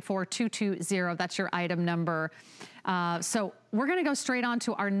 094220. That's your item number. So we're gonna go straight on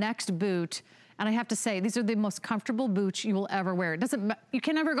to our next boot. And I have to say, these are the most comfortable boots you will ever wear. You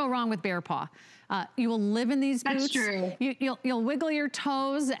can never go wrong with BEARPAW. You will live in these boots. That's true. You'll wiggle your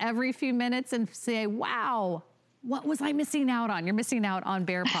toes every few minutes and say, wow, what was I missing out on? You're missing out on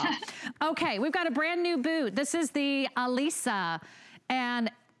BEARPAW. Okay, we've got a brand new boot. This is the Alisa. And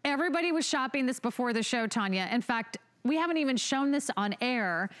everybody was shopping this before the show, Tanya. In fact, we haven't even shown this on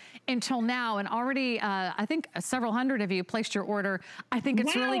air until now, and already I think several hundred of you placed your order. I think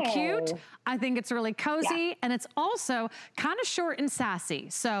it's really cute. I think it's really cozy, and it's also kind of short and sassy.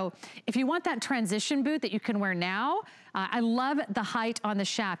 So if you want that transition boot that you can wear now, I love the height on the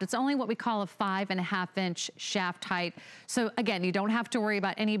shaft. It's only what we call a 5.5-inch shaft height. So again, you don't have to worry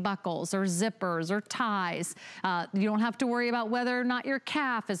about any buckles or zippers or ties. You don't have to worry about whether or not your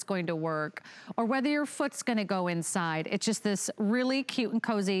calf is going to work or whether your foot's gonna go inside. It's just this really cute and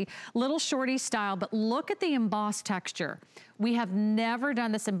cozy little shorty style, but look at the embossed texture. We have never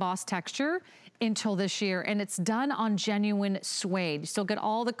done this embossed texture until this year, and it's done on genuine suede. You still get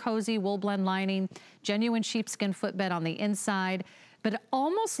all the cozy wool blend lining, genuine sheepskin footbed on the inside, but it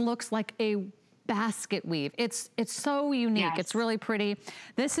almost looks like a basket weave. It's so unique. Yes. It's really pretty.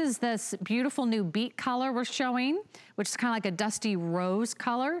 This is this beautiful new beet color we're showing, which is kind of like a dusty rose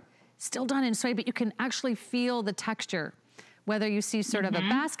color. Still done in suede, but you can actually feel the texture. Whether you see sort of a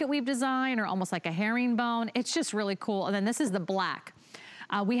basket weave design or almost like a herringbone, it's just really cool. And then this is the black.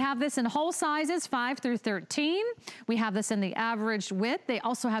 We have this in whole sizes, 5 through 13. We have this in the average width. They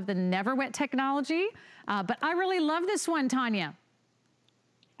also have the Never Wet technology. But I really love this one, Tanya.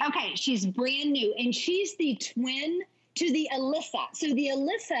 Okay, she's brand new, and she's the twin to the Alisa. So the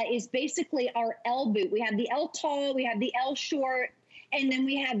Alisa is basically our L boot. We have the L tall, we have the L short, and then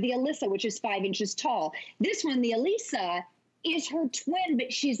we have the Alisa, which is 5 inches tall. This one, the Alisa, is her twin,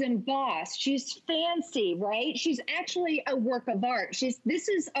 but she's embossed. She's fancy, right? She's actually a work of art. This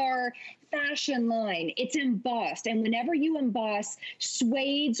is our fashion line. It's embossed. And whenever you emboss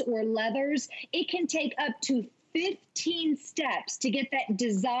suedes or leathers, it can take up to 15 steps to get that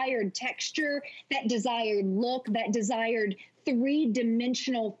desired texture, that desired look, that desired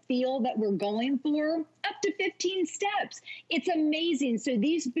three-dimensional feel that we're going for. Up to 15 steps. It's amazing. So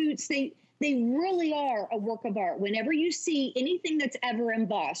these boots, they really are a work of art. Whenever you see anything that's ever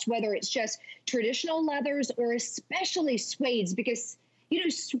embossed, whether it's just traditional leathers or especially suedes, because, you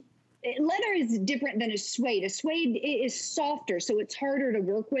know, leather is different than a suede. A suede is softer, so it's harder to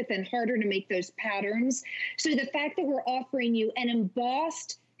work with and harder to make those patterns. So the fact that we're offering you an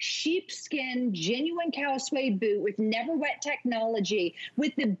embossed sheepskin, genuine cow suede boot with Never Wet technology,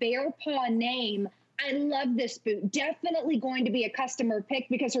 with the BEARPAW name, I love this boot. Definitely going to be a customer pick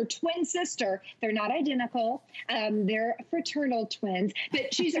because her twin sister, they're not identical. They're fraternal twins,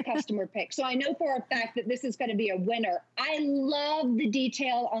 but she's a customer pick. So I know for a fact that this is going to be a winner. I love the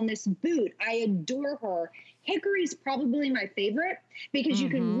detail on this boot. I adore her. Hickory is probably my favorite because you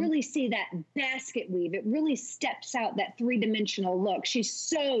can really see that basket weave. It really steps out that three-dimensional look. She's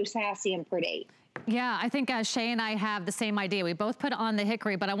so sassy and pretty. Yeah, I think Shay and I have the same idea. We both put on the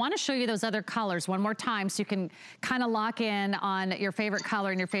hickory, but I want to show you those other colors one more time so you can kind of lock in on your favorite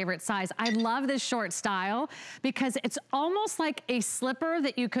color and your favorite size. I love this short style because it's almost like a slipper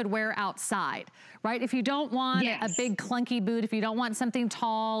that you could wear outside, right? If you don't want a big clunky boot, if you don't want something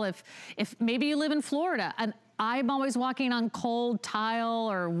tall, if maybe you live in Florida, and I'm always walking on cold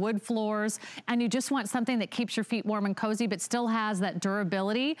tile or wood floors, and you just want something that keeps your feet warm and cozy, but still has that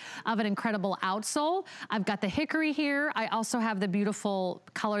durability of an incredible outsole. I've got the hickory here. I also have the beautiful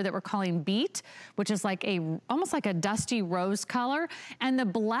color that we're calling beet, which is like almost like a dusty rose color. And the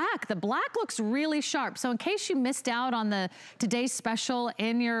black looks really sharp. So in case you missed out on the today's special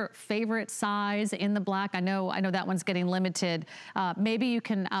in your favorite size in the black, I know that one's getting limited. Maybe you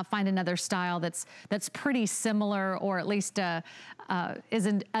can find another style that's pretty similar, or at least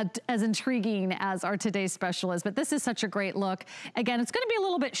isn't as intriguing as our today's special is. But this is such a great look. Again, it's going to be a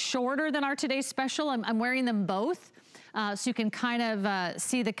little bit shorter than our today's special. I'm wearing them both. So you can kind of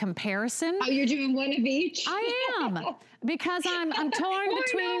see the comparison. Oh, you're doing one of each? I am, because I'm torn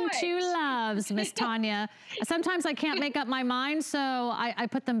between two loves, Miss Tanya. Sometimes I can't make up my mind, so I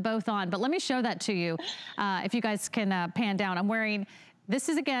put them both on. But let me show that to you, if you guys can pan down. I'm wearing, this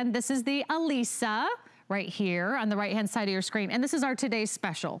is the Alisa right here on the right-hand side of your screen. And this is our today's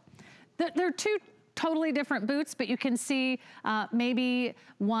special. They're two totally different boots, but you can see maybe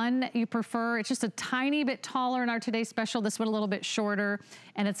one you prefer. It's just a tiny bit taller in our Today's Special. This one a little bit shorter,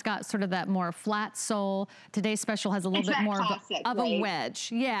 and it's got sort of that more flat sole. Today's Special has a little bit more classic, of a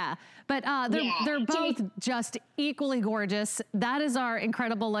wedge. Yeah, but they're both just equally gorgeous. That is our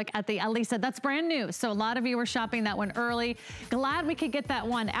incredible look at the Elisa. That's brand new, so a lot of you were shopping that one early. Glad we could get that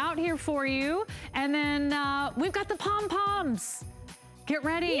one out here for you. And then we've got the pom-poms. Get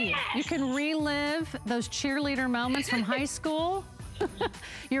ready. Yes. You can relive those cheerleader moments from high school.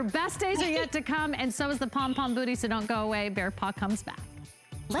 Your best days are yet to come, and so is the pom-pom booty, so don't go away. Bearpaw comes back.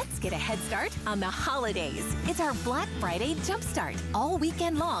 Let's get a head start on the holidays. It's our Black Friday Jumpstart. All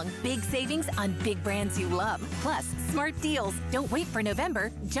weekend long, big savings on big brands you love. Plus, smart deals. Don't wait for November.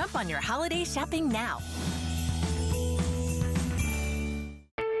 Jump on your holiday shopping now.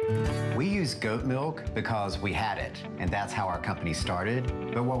 We use goat milk because we had it, and that's how our company started.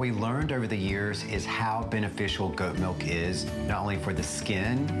 But what we learned over the years is how beneficial goat milk is, not only for the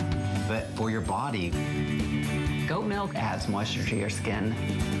skin, but for your body. Goat milk adds moisture to your skin.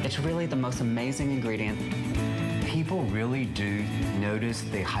 It's really the most amazing ingredient. People really do notice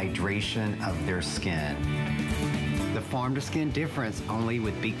the hydration of their skin. The farm-to-skin difference, only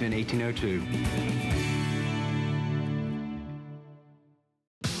with Beekman 1802.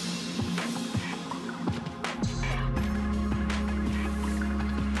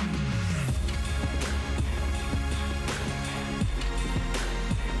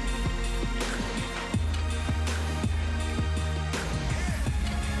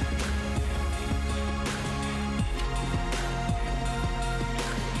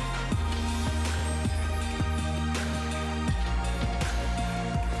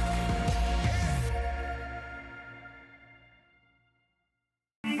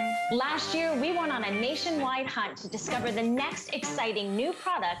 Last year, we went on a nationwide hunt to discover the next exciting new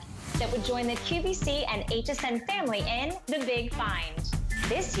product that would join the QVC and HSN family in the Big Find.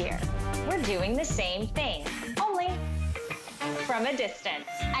 This year, we're doing the same thing, only from a distance.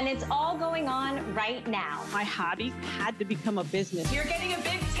 And it's all going on right now. My hobby had to become a business. You're getting a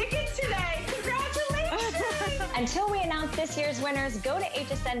big ticket today. Congratulations! Until we announce this year's winners, go to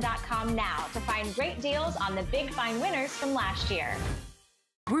hsn.com now to find great deals on the Big Find winners from last year.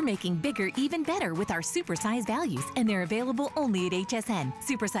 We're making bigger even better with our supersize values, and they're available only at HSN.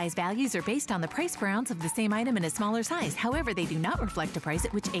 Supersize values are based on the price per ounce of the same item in a smaller size. However, they do not reflect the price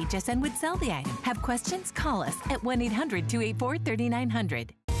at which HSN would sell the item. Have questions? Call us at 1-800-284-3900.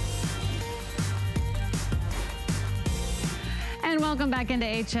 And welcome back into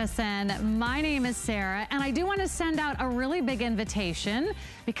HSN. My name is Sarah, and I do want to send out a really big invitation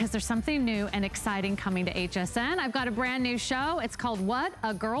because there's something new and exciting coming to HSN. I've got a brand new show. It's called What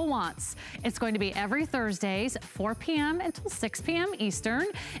a Girl Wants. It's going to be every Thursdays, 4 p.m. until 6 p.m. Eastern,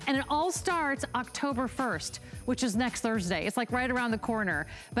 and it all starts October 1st, which is next Thursday. It's like right around the corner.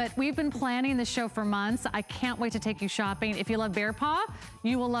 But we've been planning this show for months. I can't wait to take you shopping. If you love Bearpaw,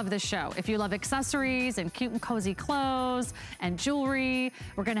 you will love this show. If you love accessories and cute and cozy clothes and jewelry,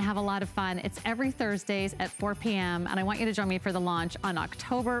 we're gonna have a lot of fun. It's every Thursdays at 4 p.m. and I want you to join me for the launch on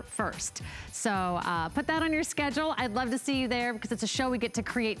October 1st. So put that on your schedule. I'd love to see you there because it's a show we get to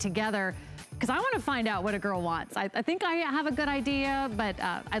create together, because I want to find out what a girl wants. I think I have a good idea, but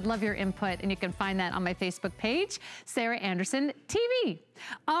I'd love your input, and you can find that on my Facebook page, Sarah Anderson TV.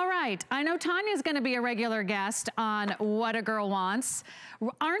 All right, I know Tanya's gonna be a regular guest on What a Girl Wants.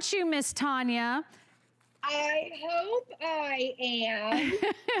 Aren't you, Miss Tanya? I hope I am.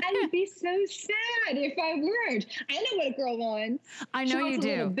 I'd be so sad if I weren't. I know what a girl wants. I know you do. She wants a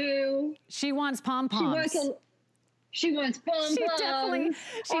little boo. She wants pom-poms. She wants pom-poms.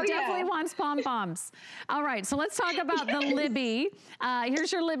 She definitely wants pom-poms. All right, so let's talk about the Libby.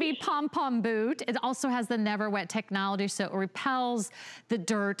 Here's your Libby pom-pom boot. It also has the Never Wet technology, so it repels the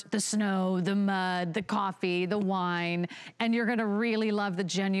dirt, the snow, the mud, the coffee, the wine, and you're gonna really love the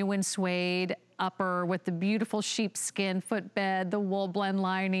genuine suede upper with the beautiful sheepskin footbed, the wool blend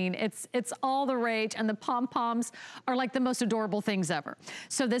lining. It's all the rage, and the pom-poms are like the most adorable things ever.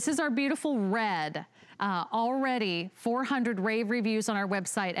 So this is our beautiful red. Already 400 rave reviews on our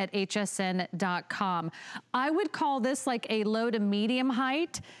website at hsn.com. I would call this like a low to medium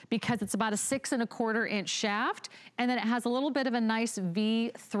height because it's about a 6 1/4 inch shaft, and then it has a little bit of a nice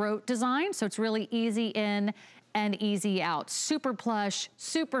V throat design, so it's really easy in and easy out. Super plush,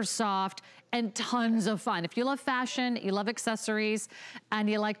 super soft, and tons of fun. If you love fashion, you love accessories, and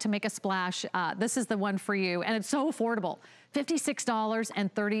you like to make a splash, this is the one for you. And it's so affordable,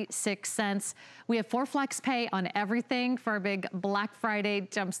 $56.36. We have 4 flex pay on everything for our big Black Friday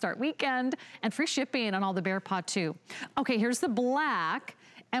Jumpstart weekend, and free shipping on all the Bearpaw too. Okay, here's the black.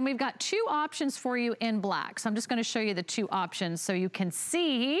 And we've got 2 options for you in black. So I'm just gonna show you the 2 options so you can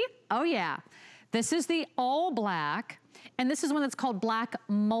see. Oh yeah, this is the all black, and this is one that's called black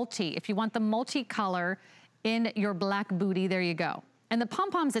multi. If you want the multi-color in your black booty, there you go. And the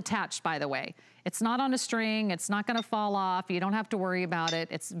pom-pom's attached, by the way. It's not on a string, it's not gonna fall off, you don't have to worry about it,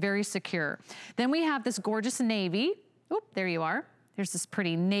 it's very secure. Then we have this gorgeous navy. Oop, there you are. There's this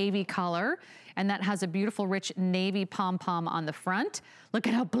pretty navy color, and that has a beautiful rich navy pom-pom on the front. Look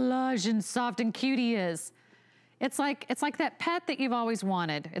at how blush and soft and cute he is. It's like that pet that you've always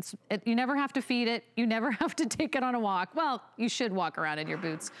wanted. You never have to feed it, you never have to take it on a walk. Well, you should walk around in your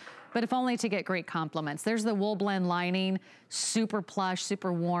boots, but if only to get great compliments. There's the wool blend lining, super plush,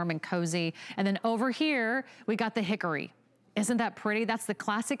 super warm and cozy. And then over here, we got the hickory. Isn't that pretty? That's the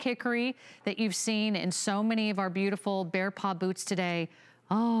classic hickory that you've seen in so many of our beautiful bear paw boots today.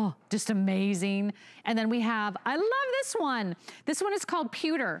 Oh, just amazing. And then we have, I love this one. This one is called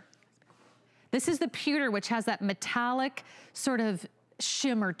pewter. This is the pewter, which has that metallic sort of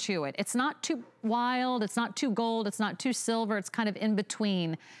shimmer to it. It's not too wild, it's not too gold, it's not too silver, it's kind of in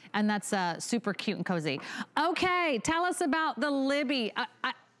between. And that's super cute and cozy. Okay, tell us about the Libby.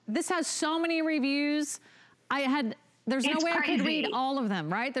 This has so many reviews. There's no way I could read all of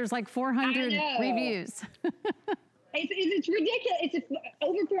them, right? There's like 400 reviews. It's ridiculous. It's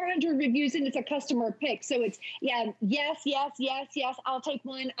over 400 reviews and it's a customer pick. So it's, yes, I'll take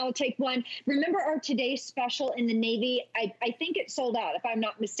one, I'll take one. Remember our today's special in the navy? I think it sold out if I'm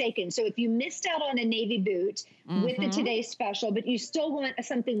not mistaken. So if you missed out on a navy boot with the today's special, but you still want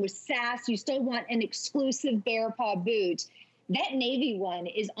something with sass, you still want an exclusive bear paw boot, that navy one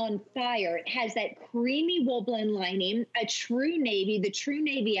is on fire. It has that creamy wool blend lining, a true navy, the true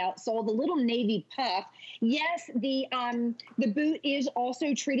navy outsole, the little navy puff. Yes, the boot is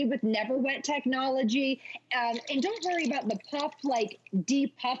also treated with never wet technology. And don't worry about the puff like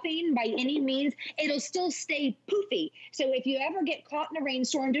depuffing by any means. It'll still stay poofy. So if you ever get caught in a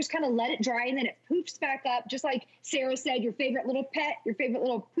rainstorm, just kind of let it dry and then it poofs back up. Just like Sarah said, your favorite little pet, your favorite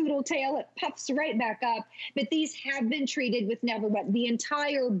little poodle tail, it puffs right back up. But these have been treated with never wet. The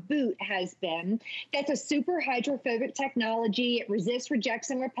entire boot has been. That's a super hydrophobic technology. It resists, rejects,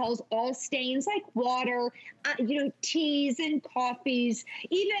 and repels all stains like water, teas and coffees.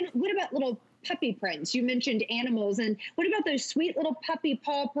 Even, what about little puppy prints? You mentioned animals, and what about those sweet little puppy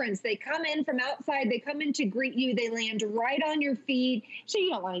paw prints? They come in from outside, they come in to greet you, they land right on your feet, so you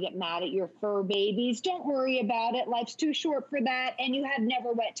don't want to get mad at your fur babies. Don't worry about it. Life's too short for that, and you have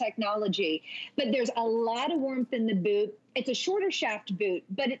never wet technology. But there's a lot of warmth in the boot. It's a shorter shaft boot,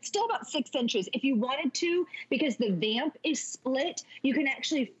 but it's still about 6 inches. If you wanted to, because the vamp is split, you can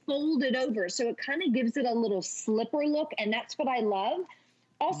actually fold it over. So it kind of gives it a little slipper look, and that's what I love.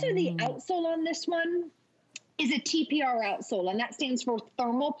 Also, the outsole on this one is a TPR outsole, and that stands for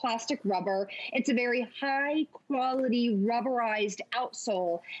thermoplastic rubber. It's a very high quality rubberized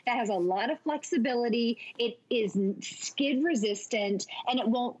outsole that has a lot of flexibility. It is skid resistant, and it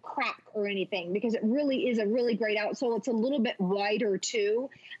won't crack or anything because it really is a really great outsole. It's a little bit wider too.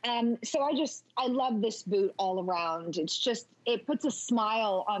 So I love this boot all around. It's just, it puts a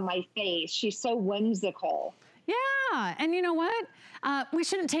smile on my face. She's so whimsical. Yeah, and you know what? We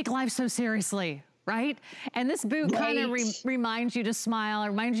shouldn't take life so seriously, right? And this boot kind of reminds you to smile, it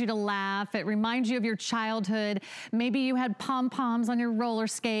reminds you to laugh, it reminds you of your childhood. Maybe you had pom-poms on your roller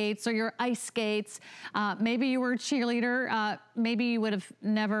skates or your ice skates. Maybe you were a cheerleader. Maybe you would have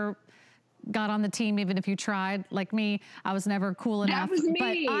never got on the team even if you tried. Like me, I was never cool enough. That was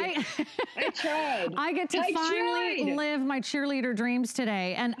me. But I tried. I get to finally live my cheerleader dreams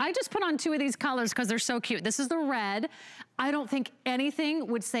today. And I just put on 2 of these colors because they're so cute. This is the red. I don't think anything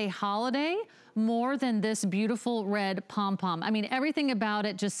would say holiday more than this beautiful red pom-pom. I mean, everything about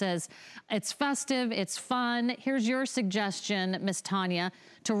it just says it's festive, it's fun. Here's your suggestion, Miss Tanya,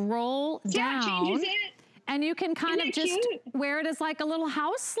 to roll down. Changes it. And you can kind of just wear it as like a little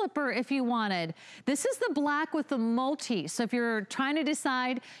house slipper if you wanted. This is the black with the multi. So if you're trying to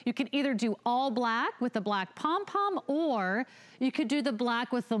decide, you can either do all black with the black pom-pom, or you could do the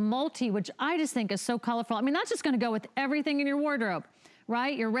black with the multi, which I just think is so colorful. I mean, that's just gonna go with everything in your wardrobe,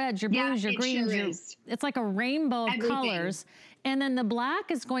 right? Your reds, your blues, your greens. It's like a rainbow of colors. And then the black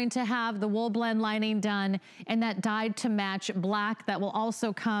is going to have the wool blend lining done and that dyed to match black that will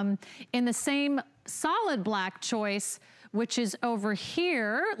also come in the same solid black choice, which is over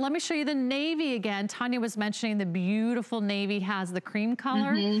here. Let me show you the navy again. Tanya was mentioning the beautiful navy has the cream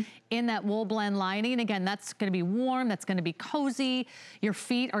color in that wool blend lining. Again, that's gonna be warm, that's gonna be cozy. Your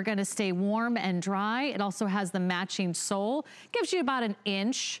feet are gonna stay warm and dry. It also has the matching sole. Gives you about 1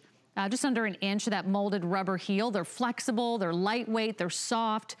 inch just under an inch of that molded rubber heel. They're flexible, they're lightweight, they're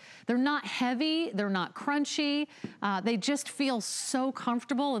soft. They're not heavy, they're not crunchy. They just feel so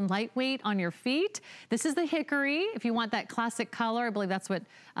comfortable and lightweight on your feet. This is the hickory. If you want that classic color, I believe that's what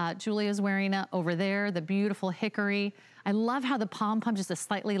Julia's wearing over there, the beautiful hickory. I love how the pom-pom just a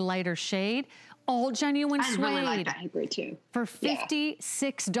slightly lighter shade. All genuine suede. I really like that hickory too. For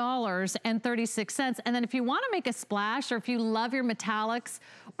 $56.36. And then if you want to make a splash, or if you love your metallics,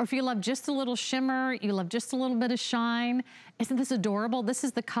 or if you love just a little shimmer, you love just a little bit of shine, isn't this adorable? This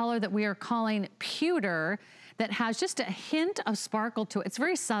is the color that we are calling pewter, that has just a hint of sparkle to it. It's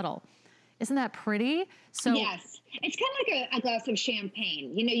very subtle. Isn't that pretty? So yes, it's kind of like a glass of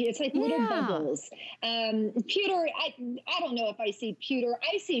champagne. You know, it's like little bubbles. Pewter, I don't know if I see pewter.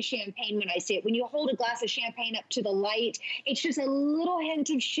 I see champagne when I see it. When you hold a glass of champagne up to the light, it's just a little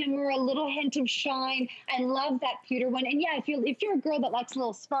hint of shimmer, a little hint of shine. I love that pewter one. And yeah, if you're a girl that likes a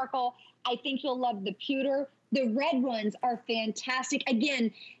little sparkle, I think you'll love the pewter. The red ones are fantastic.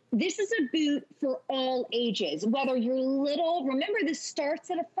 Again, this is a boot for all ages, whether you're little. Remember, this starts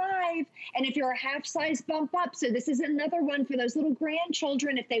at a 5, and if you're a half size, bump up. So this is another one for those little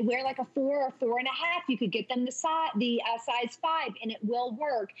grandchildren. If they wear like a 4 or 4.5, you could get them the size 5, and it will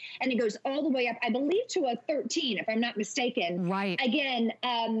work. And it goes all the way up, I believe, to a 13, if I'm not mistaken. Right. Again,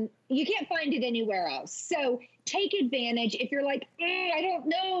 you can't find it anywhere else. So take advantage. If you're like, I don't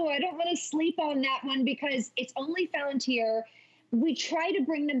know, I don't want to sleep on that one because it's only found here. We try to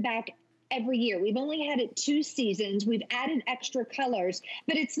bring them back every year. We've only had it 2 seasons. We've added extra colors,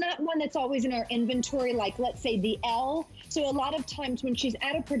 but it's not one that's always in our inventory, like let's say the L. So a lot of times when she's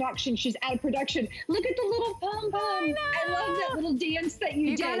out of production, she's out of production. Look at the little pom-pom. I love that little dance that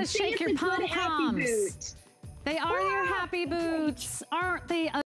you did. You gotta shake your pom-poms. Happy boot. They are your happy boots, aren't they?